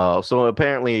 So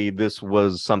apparently this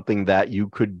was something that you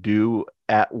could do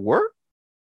at work.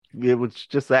 It was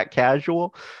just that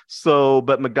casual. So,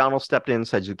 but McDonald's stepped in and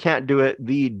said, you can't do it.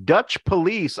 The Dutch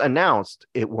police announced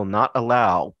it will not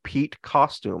allow Pete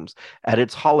costumes at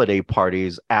its holiday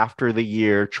parties after the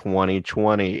year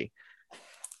 2020.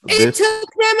 It took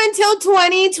them until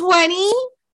 2020?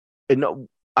 No,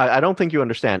 I don't think you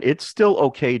understand. It's still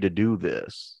okay to do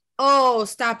this. Oh,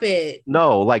 stop it.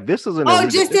 No, like this isn't. Oh,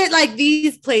 just at like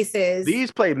these places.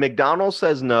 McDonald's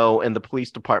says no, and the police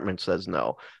department says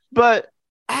no. But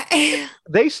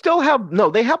they still have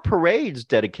they have parades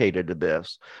dedicated to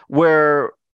this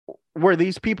where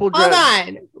these people hold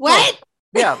on. What?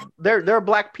 Yeah, there are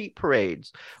Black Pete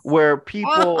parades where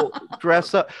people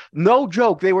dress up. No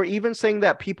joke. They were even saying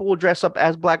that people will dress up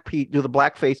as Black Pete, do the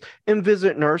blackface, and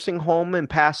visit nursing home and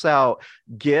pass out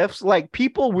gifts. Like,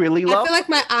 people really love. I feel like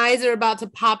my eyes are about to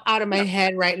pop out of my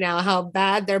head right now, how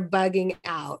bad they're bugging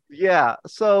out. Yeah.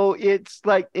 So it's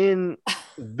like in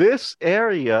this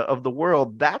area of the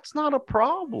world, that's not a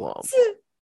problem.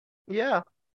 Yeah.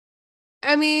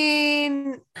 I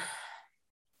mean,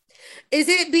 is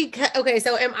it because, okay,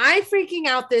 so am I freaking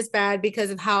out this bad because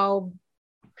of how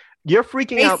you're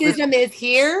freaking out? Racism is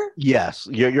here? Yes,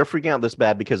 you're freaking out this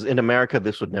bad because in America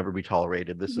this would never be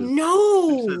tolerated. This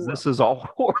is all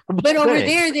horrible. But over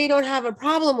there they don't have a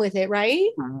problem with it, right?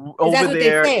 Over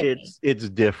there it's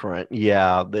different.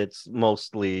 Yeah, it's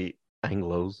mostly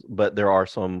Anglos, but there are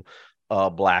some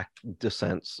Black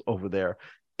descents over there.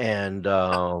 And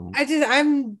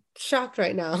I'm shocked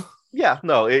right now. Yeah,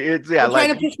 no, it's I'm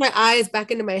trying to push my eyes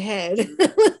back into my head.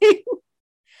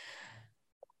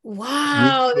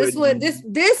 Wow,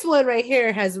 this one right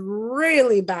here has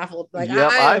really baffled. Like,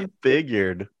 I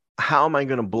figured, how am I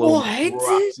going to blow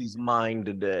Roxy's mind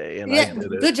today? And yeah,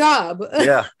 good job.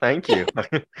 Yeah, thank you.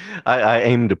 I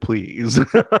aim to please.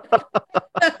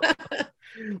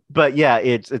 But yeah,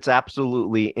 it's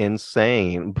absolutely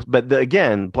insane. But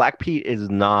again, Black Pete is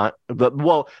not.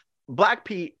 Black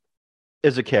Pete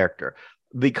is a character.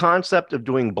 The concept of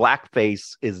doing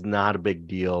blackface is not a big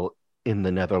deal in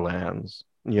the Netherlands.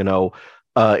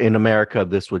 In America,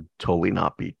 this would totally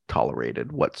not be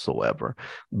tolerated whatsoever.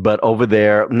 But over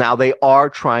there, now they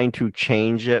are trying to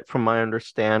change it, from my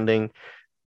understanding.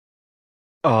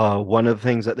 One of the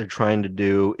things that they're trying to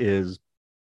do is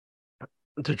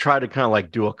to try to kind of like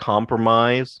do a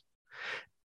compromise.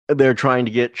 They're trying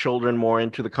to get children more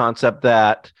into the concept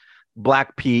that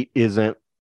Black Pete isn't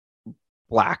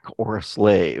Black or a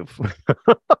slave.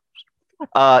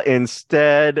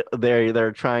 Instead,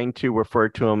 they're trying to refer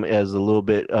to him as a little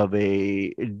bit of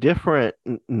a different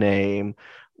name,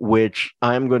 which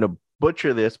I'm going to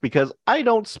butcher this because I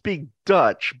don't speak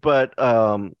Dutch, but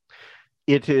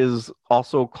it is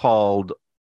also called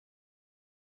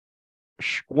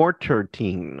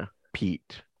Schwartertien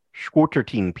Pete,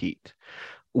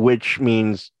 which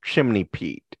means chimney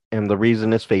Pete. And the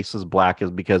reason his face is black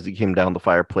is because he came down the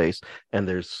fireplace and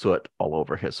there's soot all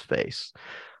over his face.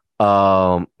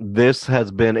 This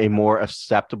has been a more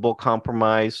acceptable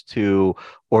compromise to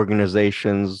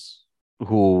organizations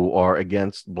who are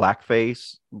against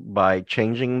blackface by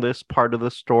changing this part of the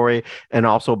story and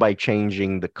also by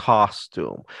changing the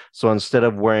costume. So instead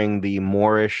of wearing the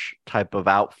Moorish type of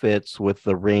outfits with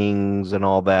the rings and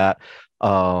all that,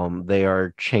 they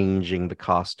are changing the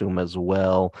costume as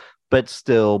well. But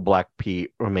still, Black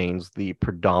Pete remains the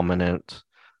predominant,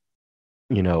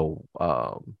 you know,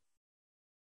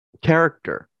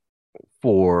 character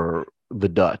for the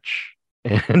Dutch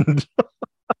and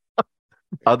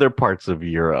other parts of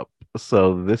Europe.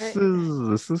 So this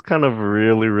is kind of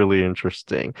really, really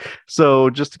interesting. So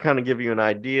just to kind of give you an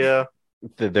idea,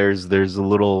 there's a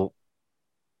little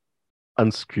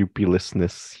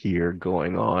unscrupulousness here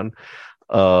going on.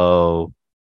 Uh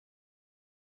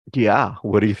yeah,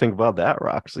 what do you think about that,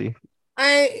 Roxy?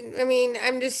 I mean,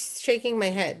 I'm just shaking my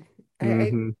head. I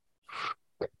Mhm.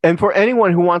 And for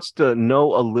anyone who wants to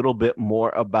know a little bit more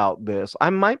about this,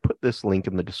 I might put this link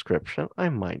in the description. I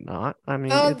might not. I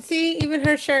mean, oh, see, even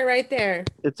her shirt right there.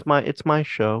 it's my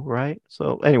show, right?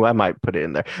 So anyway, I might put it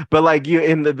in there. But like you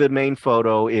in the main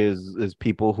photo is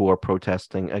people who are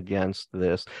protesting against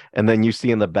this. And then you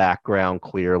see in the background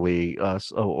clearly a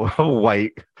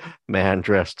white man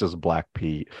dressed as Black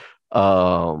Pete.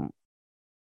 Um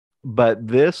but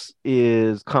this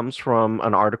is comes from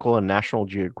an article in National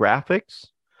Geographics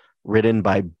written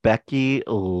by Becky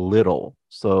Little.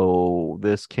 So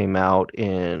this came out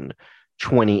in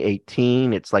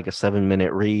 2018. It's like a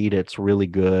 7-minute read. It's really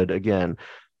good. Again,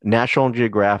 National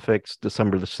Geographic's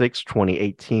December the 6th,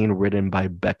 2018, written by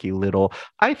Becky Little.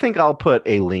 I think I'll put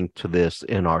a link to this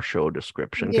in our show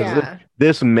description because Yeah.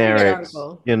 this Pretty good merits,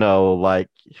 article. like,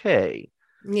 hey,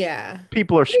 Yeah.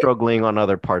 people are struggling on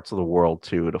other parts of the world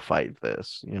too to fight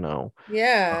this.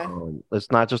 Yeah.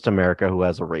 It's not just America who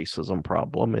has a racism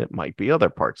problem. It might be other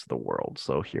parts of the world.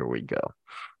 So here we go.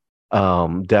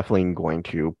 Definitely going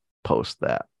to post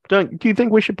that. Do you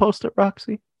think we should post it,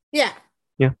 Roxy? Yeah.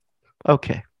 Yeah.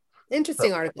 Okay.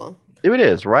 Interesting article. It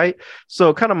is, right?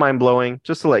 So kind of mind blowing,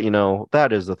 just to let you know,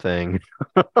 that is the thing.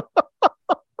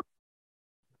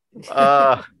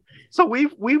 Uh so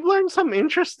we've learned some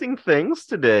interesting things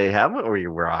today, haven't we,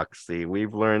 Roxy?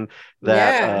 We've learned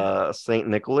that Yeah. Saint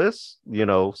Nicholas,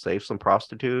 saved some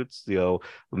prostitutes,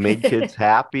 made kids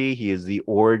happy. He is the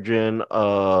origin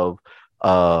of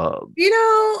Saint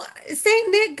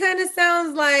Nick kind of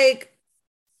sounds like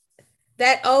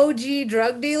that OG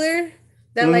drug dealer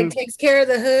that like mhm, takes care of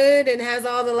the hood and has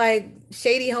all the like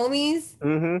shady homies.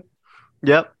 mhm.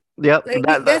 Yep. Like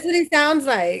That that's what he sounds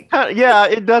like. yeah,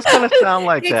 it does kind of sound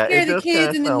like Takes that. care It of the does kind kids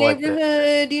of in the sound like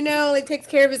that. neighborhood, like takes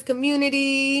care of his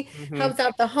community, Hmm. helps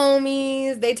out the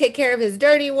homies. They take care of his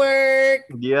dirty work.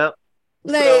 Yep.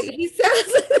 Like So he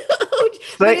sounds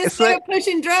but Saint instead Saint of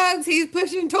pushing drugs, he's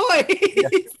pushing yeah,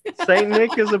 toys. Saint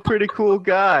Nick is a pretty cool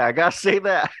guy. I gotta say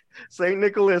that. Saint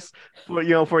Nicholas, for a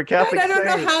God, Catholic I don't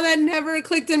know saint. how that never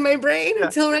clicked in my brain Yeah,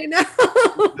 until right now.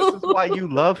 this is why you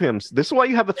love him. This is why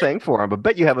you have a thing for him. I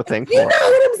bet you have a thing You for him. know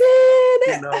what I'm You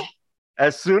saying? know,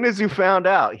 as soon as you found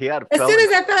out he had a As soon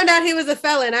felony, as I found out he was a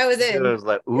felon, I was it in. was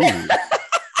like, ooh,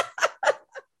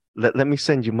 let me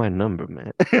send you my number,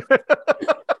 man.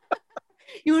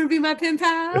 You want to be my pen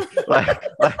pal? like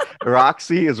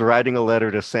Roxy is writing a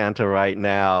letter to Santa right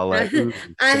now. Like, ooh,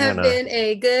 I have Santa. been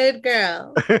a good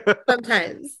girl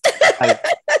sometimes. I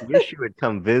wish you would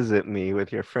come visit me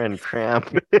with your friend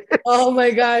Cramp. Oh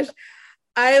my gosh.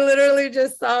 I literally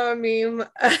just saw a meme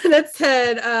that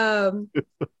said,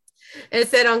 it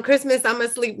said on Christmas, I'm gonna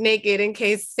sleep naked in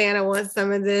case Santa wants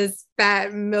some of this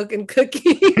fat milk and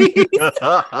cookies.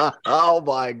 Oh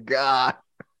my god.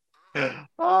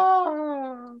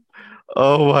 Oh,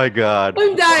 oh my god.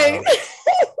 I'm dying. Wow.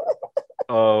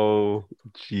 Oh,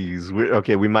 geez.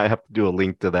 Okay, we might have to do a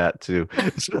link to that too.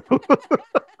 So,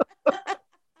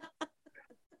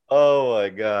 oh my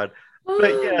god.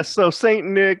 But yeah, so Saint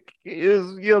Nick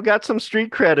is, got some street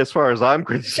cred as far as I'm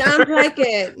concerned. Sounds like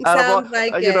it. Out of all, Sounds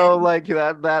like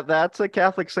it. like that's a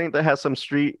Catholic saint that has some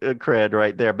street cred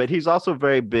right there. But he's also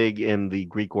very big in the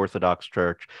Greek Orthodox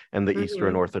Church and the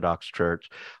Eastern Mhm. Orthodox Church.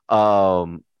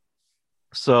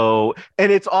 So,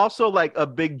 and it's also like a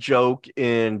big joke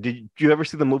did you ever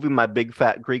see the movie My Big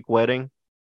Fat Greek Wedding?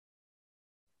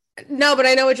 No, but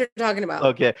I know what you're talking about.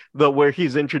 Okay, where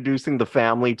he's introducing the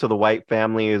family to the white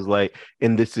family is like,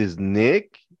 and this is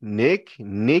Nick,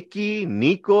 Nikki,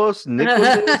 Nikos,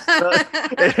 Nicholas,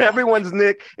 and everyone's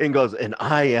Nick, and goes, and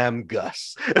I am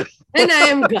Gus. And I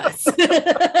am Gus.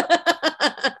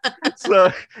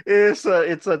 So it's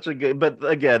such a good, but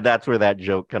again, that's where that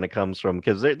joke kind of comes from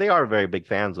because they are very big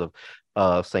fans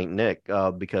of Saint Nick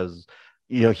because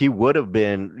he would have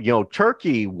been,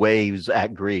 Turkey waves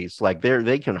at Greece, like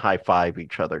they can high five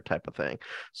each other type of thing.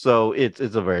 So it's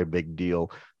a very big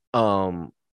deal.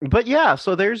 But yeah,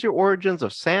 so there's your origins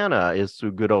of Santa is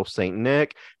through good old Saint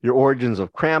Nick. Your origins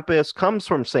of Krampus comes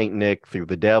from Saint Nick through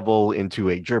the devil into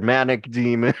a Germanic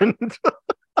demon.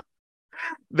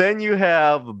 Then you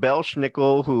have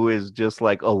Belschnickel, who is just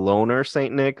like a loner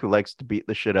Saint Nick who likes to beat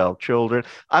the shit out of children.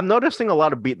 I'm noticing a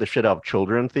lot of beat the shit out of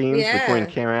children themes between Yeah.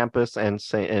 Krampus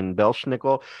and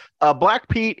Belschnickel. Black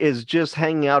Pete is just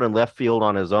hanging out in left field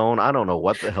on his own. I don't know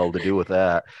what the hell to do with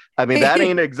that. I mean, that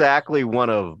ain't exactly one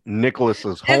of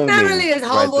Nicholas's That's not really homies his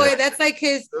right homeboy. there. That's like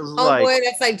his It's homeboy like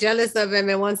that's like jealous of him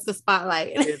and wants the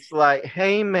spotlight. it's like,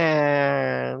 hey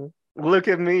man, look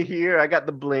at me here. I got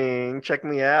the bling. Check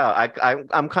me out.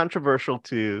 I'm controversial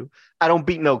too. I don't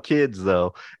beat no kids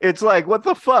though. It's like, what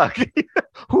the fuck?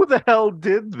 Who the hell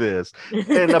did this?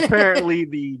 And apparently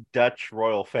the Dutch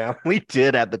royal family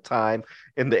did at the time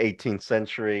in the 18th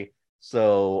century.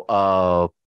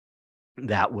 So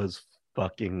that was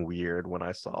fucking weird when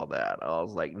I saw that. I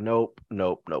was like, nope,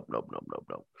 nope, nope, nope, nope, nope,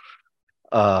 nope.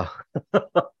 Uh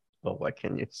well, what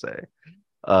can you say?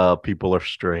 People are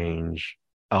strange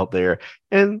out there.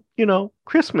 And,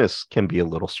 Christmas can be a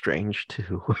little strange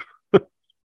too.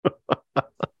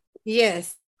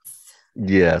 Yes.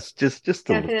 Yes, just a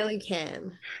little. Definitely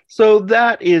can. So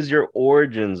that is your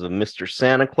origins of Mr.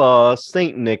 Santa Claus,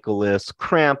 Saint Nicholas,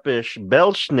 Krampus,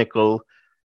 Belschnickel,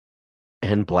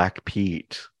 and Black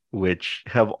Pete, which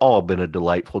have all been a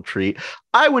delightful treat.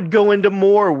 I would go into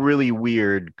more really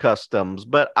weird customs,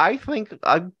 but I think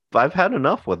I've had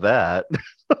enough with that.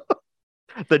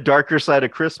 The darker side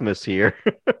of Christmas here.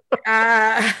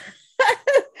 Uh,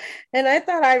 and I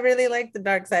thought I really liked the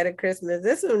dark side of Christmas.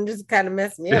 This one just kind of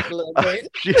messed me up a little bit.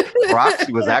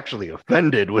 Roxy was actually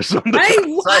offended with something.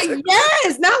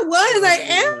 Yes, not was. I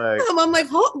am. Like, I'm like,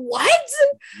 what?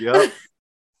 Yep.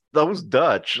 Those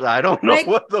Dutch. I don't know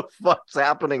what the fuck's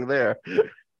happening there.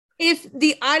 If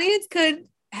the audience could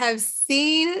have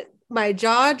seen my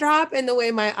jaw drop and the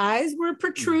way my eyes were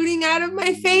protruding out of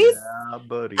my face. Yeah,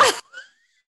 buddy.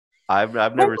 I've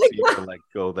never seen her like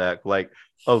go that like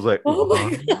I was like, oh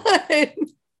my God.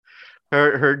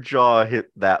 Her jaw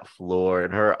hit that floor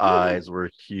and her eyes were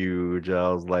huge.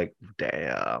 I was like,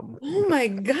 damn. Oh my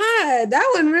God.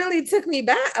 That one really took me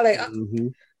back. Like,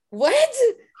 what?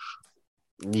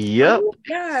 Yep. Oh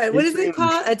my God. What is it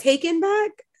called? A taken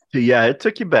back? Yeah, it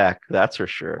took you back. That's for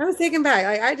sure. I was taken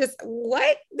back. Like,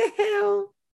 what the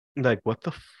hell? Like, what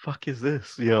the fuck is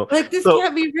this? Like, this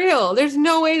can't be real. There's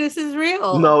no way this is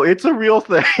real. No, it's a real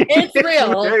thing. It's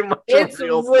real. Very much it's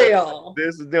real.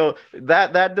 This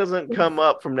that doesn't come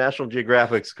up from National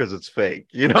Geographic because it's fake.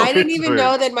 I didn't even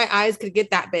know that my eyes could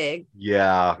get that big.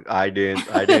 Yeah, I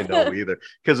didn't know either.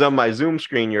 Because on my Zoom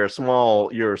screen, you're a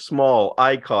small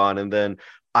icon, and then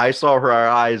I saw her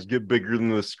eyes get bigger than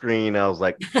the screen. I was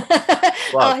like,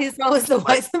 oh, he's always the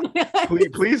whites of my eyes.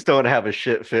 Please don't have a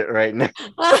shit fit right now.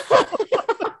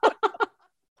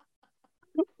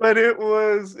 But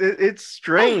it's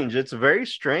strange. It's very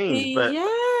strange. But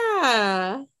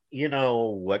yeah.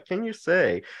 What can you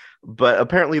say? But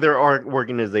apparently there are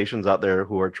organizations out there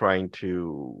who are trying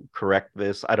to correct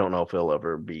this. I don't know if it'll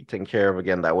ever be taken care of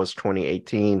again. That was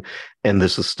 2018, and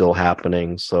this is still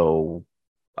happening. So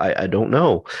I don't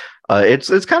know.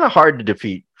 It's kind of hard to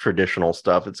defeat traditional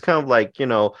stuff. It's kind of like,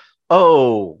 if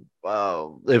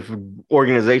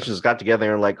organizations got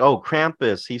together and like, oh,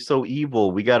 Krampus, he's so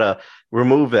evil, we gotta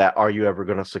remove that. Are you ever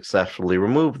going to successfully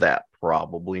remove that?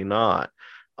 Probably not.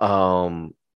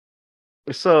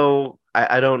 So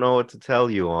I don't know what to tell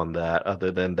you on that,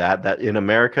 other than that in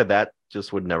America, that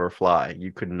just would never fly.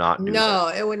 You could not do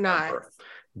that. It would not.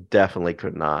 Definitely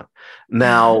could not.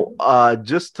 Now,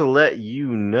 just to let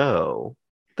you know,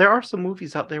 there are some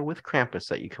movies out there with Krampus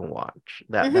that you can watch.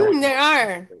 There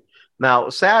are. Now,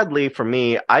 sadly for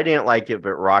me, I didn't like it,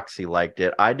 but Roxy liked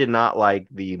it. I did not like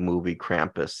the movie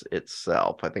Krampus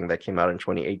itself. I think that came out in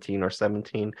 2018 or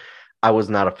 17. I was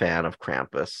not a fan of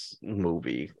Krampus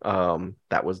movie.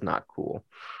 That was not cool.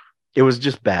 It was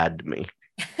just bad to me.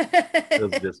 It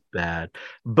was just bad.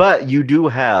 But you do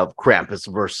have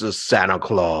Krampus versus Santa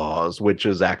Claus, which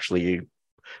is actually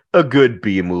a good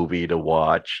B movie to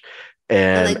watch.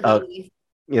 And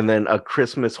then A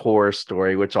Christmas Horror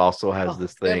Story, which also has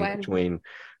this thing between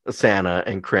Santa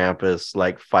and Krampus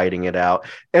like fighting it out.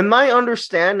 And my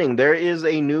understanding, there is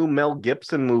a new Mel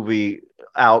Gibson movie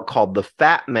out called The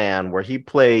Fat Man, where he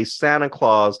plays Santa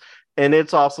Claus. And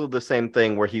it's also the same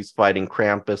thing where he's fighting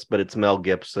Krampus, but it's Mel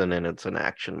Gibson and it's an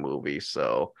action movie.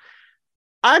 So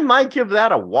I might give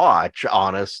that a watch,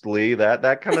 honestly.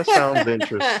 That kind of sounds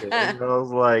interesting. I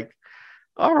was like,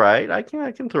 All right, I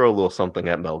can throw a little something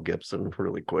at Mel Gibson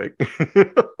really quick.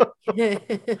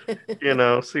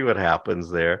 See what happens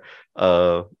there.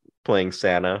 Uh, Playing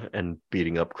Santa and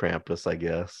beating up Krampus, I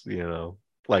guess,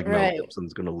 like Mel Right.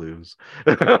 Gibson's gonna lose.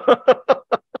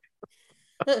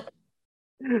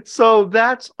 So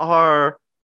that's our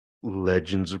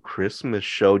Legends of Christmas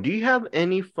show. Do you have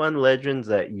any fun legends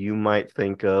that you might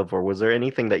think of, or was there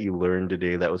anything that you learned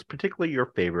today that was particularly your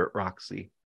favorite, Roxy?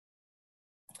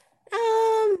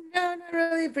 No, not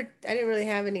really. I didn't really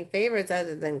have any favorites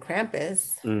other than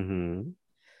Krampus. Mm-hmm.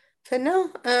 But no,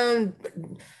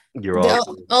 You're all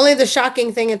good. only the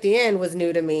shocking thing at the end was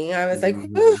new to me. I was like, who?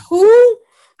 Mhm. Who?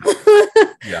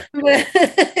 Yeah, but,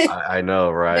 I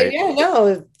know, but right? yeah, no,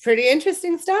 it's pretty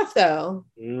interesting stuff though.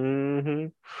 Hmm.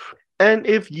 And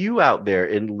if you out there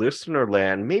in listener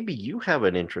land, maybe you have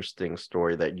an interesting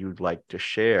story that you'd like to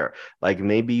share. Like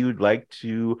maybe you'd like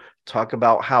to talk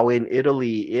about how in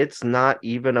Italy, it's not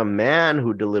even a man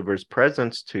who delivers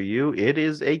presents to you, it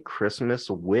is a Christmas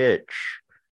witch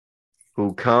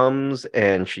who comes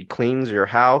and she cleans your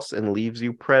house and leaves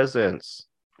you presents.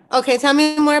 Okay, tell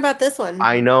me more about this I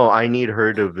one. know I need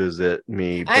her to visit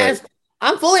me, but I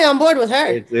I'm fully on board with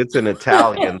her. it's an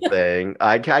Italian thing.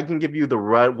 I can give you the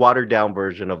watered down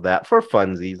version of that for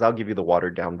funsies. I'll give you the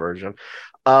watered down version.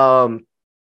 Um,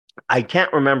 I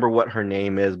can't remember what her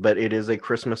name is, but it is a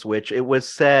Christmas witch. It was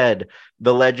said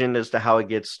the legend as to how it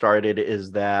gets started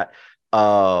is that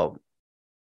uh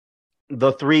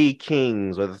the three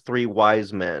kings or the three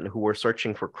wise men who were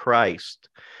searching for Christ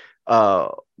uh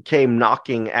came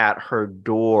knocking at her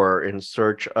door in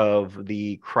search of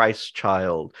the Christ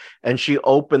child, and she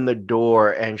opened the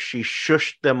door and she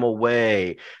shushed them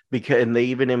away, because and they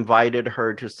even invited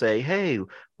her to say, hey,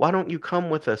 why don't you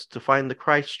come with us to find the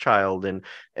Christ child? And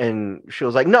she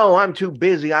was like, no, I'm too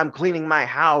busy, I'm cleaning my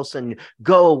house, and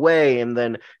go away. And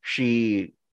then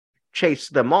she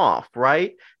chased them off,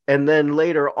 right? And then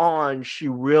later on she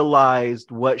realized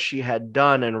what she had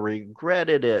done and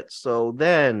regretted it. So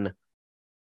then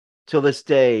till this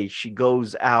day, she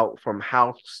goes out from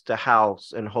house to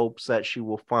house in hopes that she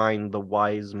will find the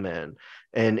wise men.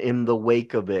 And in the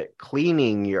wake of it,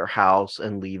 cleaning your house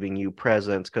and leaving you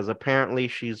presents, because apparently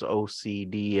she's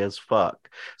OCD as fuck.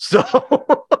 So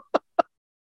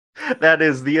that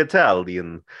is the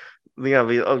Italian.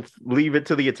 Leave it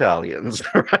to the Italians,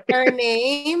 right? Her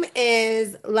name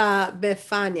is La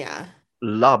Befania.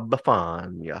 La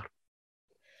Befania.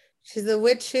 She's a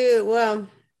witch who, well,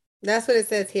 that's what it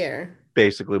says here.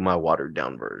 Basically my watered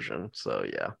down version. So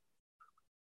yeah.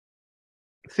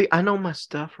 See, I know my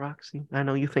stuff, Roxy. I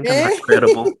know you think I'm not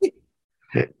credible,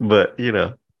 but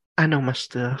I know my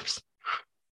stuffs.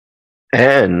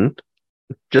 And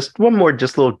just one more,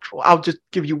 just a little, I'll just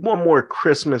give you one more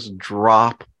Christmas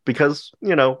drop because,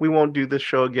 we won't do this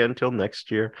show again until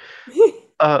next year.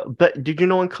 But did you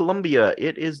know in Colombia,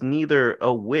 it is neither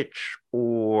a witch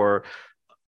or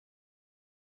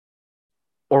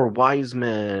wise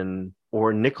men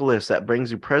or Nicholas that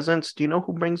brings you presents. Do you know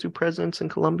who brings you presents in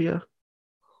Colombia?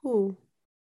 Who?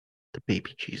 The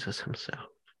baby Jesus himself.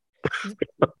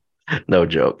 No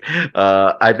joke.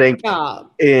 I think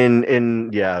Stop. in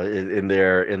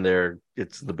their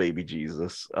it's the baby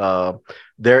Jesus.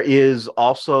 There is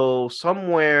also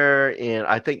somewhere in,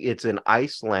 I think it's in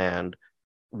Iceland,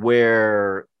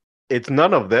 where it's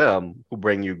none of them who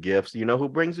bring you gifts. You know who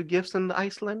brings you gifts in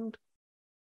Iceland?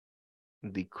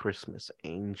 The Christmas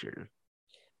angel.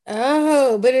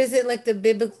 Oh, but is it like the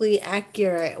biblically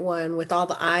accurate one with all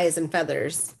the eyes and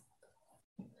feathers?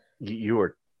 You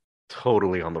are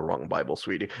totally on the wrong Bible,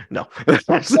 sweetie. No,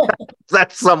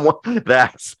 that's someone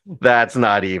that's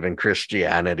not even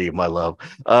Christianity, my love.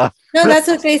 No, that's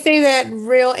what they say that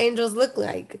real angels look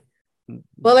like.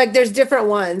 Well, like there's different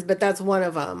ones, but that's one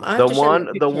of them. I'll have the to show you one a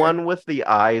the picture. one with the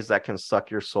eyes that can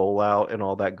suck your soul out and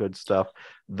all that good stuff.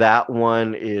 That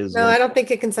one is No, in. I don't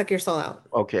think it can suck your soul out.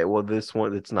 Okay, well, this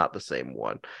one, it's not the same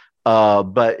one.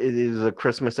 But it is a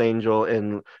Christmas angel,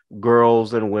 and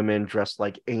girls and women dressed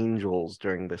like angels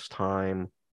during this time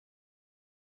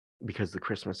because the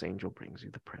Christmas angel brings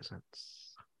you the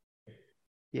presents.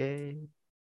 Yay.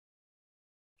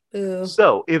 Ooh,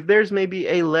 So, if there's maybe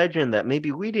a legend that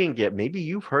maybe we didn't get, maybe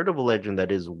you've heard of a legend that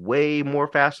is way more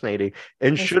fascinating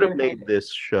and I should have sure made did.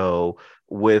 this show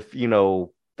with,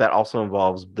 that also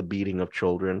involves the beating of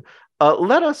children,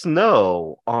 let us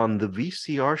know on the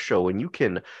VCR show, and you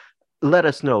can let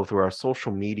us know through our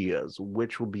social medias,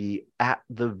 which will be at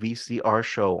the VCR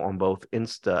show on both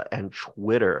Insta and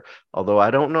Twitter. Although I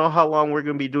don't know how long we're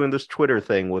going to be doing this Twitter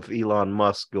thing with Elon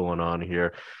Musk going on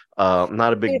here.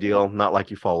 Not a big deal. Not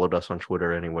like you followed us on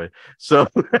Twitter anyway. So,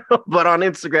 but on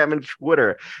Instagram and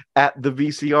Twitter at the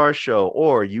VCR Show,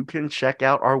 or you can check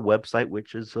out our website,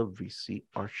 which is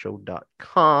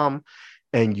vcrshow.com,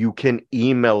 and you can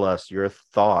email us your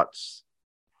thoughts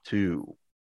to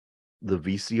the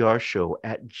VCR Show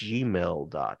at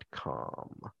gmail.com.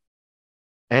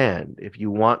 And if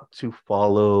you want to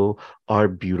follow our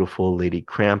beautiful Lady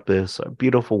Krampus, our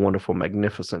beautiful, wonderful,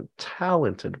 magnificent,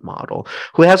 talented model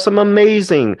who has some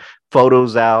amazing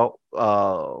photos out,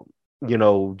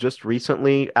 just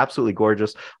recently, absolutely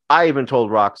gorgeous. I even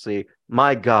told Roxy,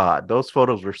 my God, those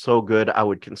photos were so good. I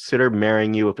would consider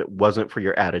marrying you if it wasn't for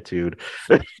your attitude.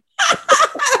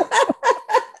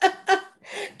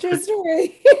 True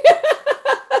story.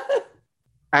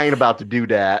 I ain't about to do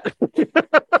that.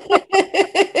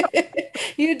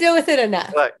 You deal with it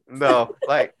enough.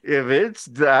 If it's,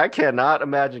 I cannot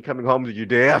imagine coming home to you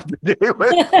day after day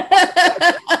with. I'm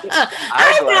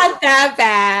not that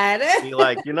bad. Be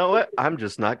like, you know what? I'm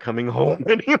just not coming home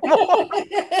anymore.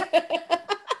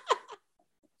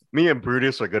 Me and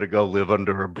Brutus are gonna go live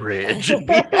under a bridge.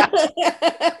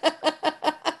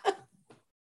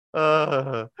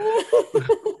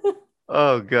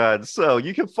 Oh God. So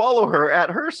you can follow her at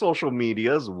her social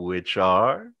medias, which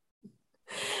are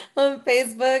on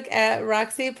Facebook at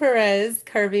Roxy Perez,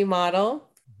 curvy model.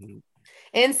 Mm-hmm.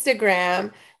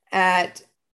 Instagram at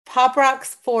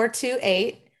PopRocks428,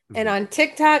 mm-hmm. and on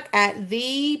TikTok at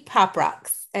the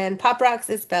PopRocks. And PopRocks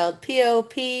is spelled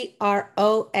POPROXX.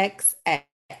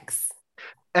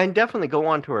 And definitely go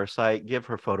onto her site, give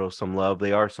her photos some love.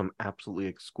 They are some absolutely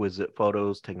exquisite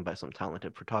photos taken by some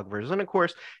talented photographers. And of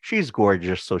course, she's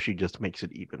gorgeous, so she just makes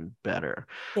it even better.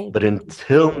 But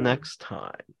until next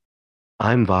time,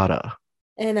 I'm Vada.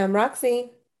 And I'm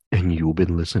Roxy. And you've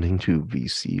been listening to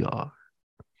VCR.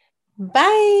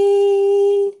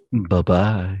 Bye.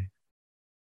 Bye-bye.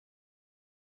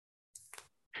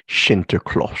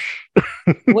 Sinterklaas.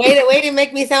 Wait, it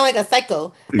make me sound like a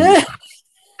psycho.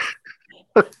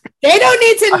 They don't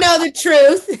need to know the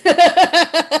truth.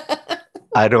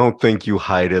 I don't think you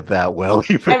hide it that well.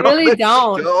 I really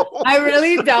don't. I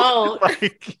really don't. I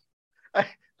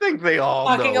think they all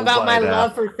talking know about my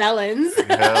love for felons.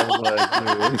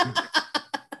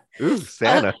 Ooh,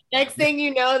 Santa. Next thing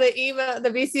you know, the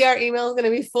VCR email is going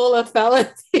to be full of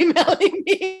felons emailing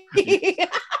me.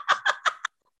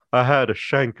 I had a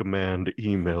shank man to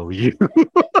email you.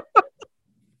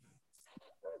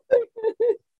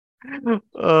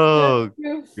 Oh,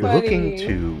 you're looking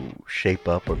to shape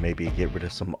up or maybe get rid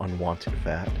of some unwanted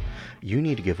fat? You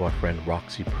need to give our friend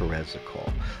Roxy Perez a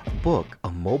call. Book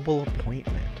a mobile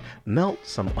appointment. Melt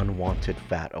some unwanted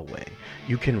fat away.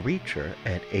 You can reach her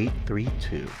at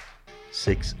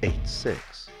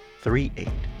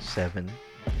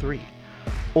 832-686-3873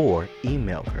 or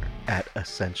email her at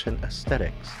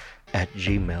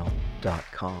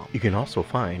ascensionaesthetics@gmail.com. You can also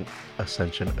find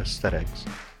Ascension Aesthetics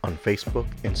on Facebook,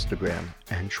 Instagram,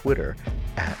 and Twitter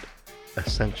at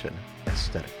Ascension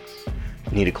Aesthetics.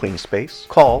 Need a clean space?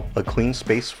 Call A Clean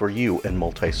Space for You and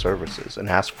Multi-Services and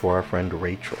ask for our friend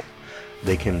Rachel.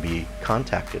 They can be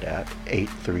contacted at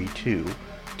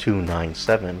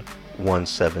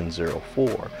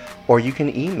 832-297-1704, or you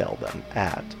can email them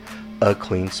at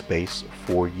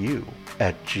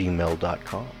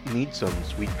acleanspaceforyou@gmail.com. Need some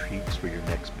sweet treats for your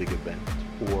next big event,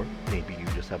 or maybe you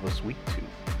just have a sweet tooth?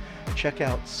 Check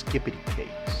out Skippity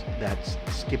Cakes. That's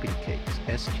Skippity Cakes,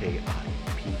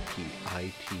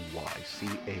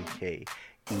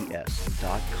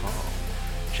 SKIPPITYCAKES.com.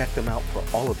 Check them out for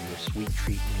all of your sweet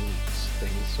treat needs,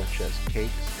 things such as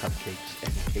cakes, cupcakes,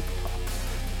 and cake pops.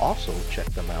 Also, check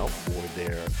them out for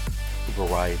their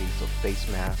varieties of face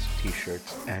masks,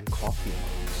 t-shirts, and coffee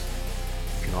mugs.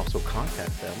 You can also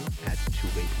contact them at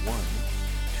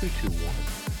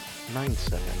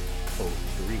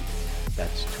 281-221-9703.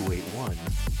 That's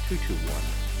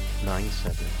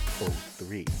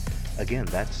 281-221-9703. Again,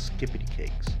 that's Skippity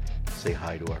Cakes. Say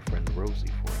hi to our friend Rosie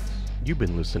for us. You've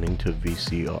been listening to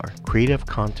VCR, creative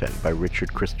content by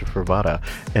Richard Christopher Vada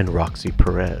and Roxy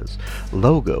Perez.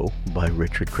 Logo by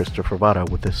Richard Christopher Vada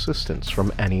with assistance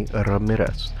from Annie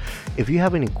Ramirez. If you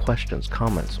have any questions,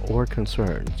 comments, or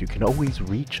concerns, you can always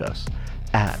reach us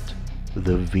at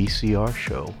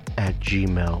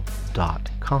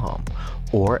thevcrshow@gmail.com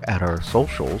or at our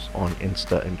socials on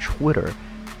Insta and Twitter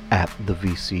at The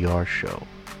VCR Show.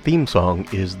 Theme song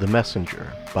is The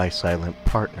Messenger by Silent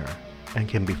Partner and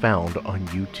can be found on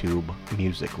YouTube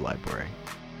Music Library.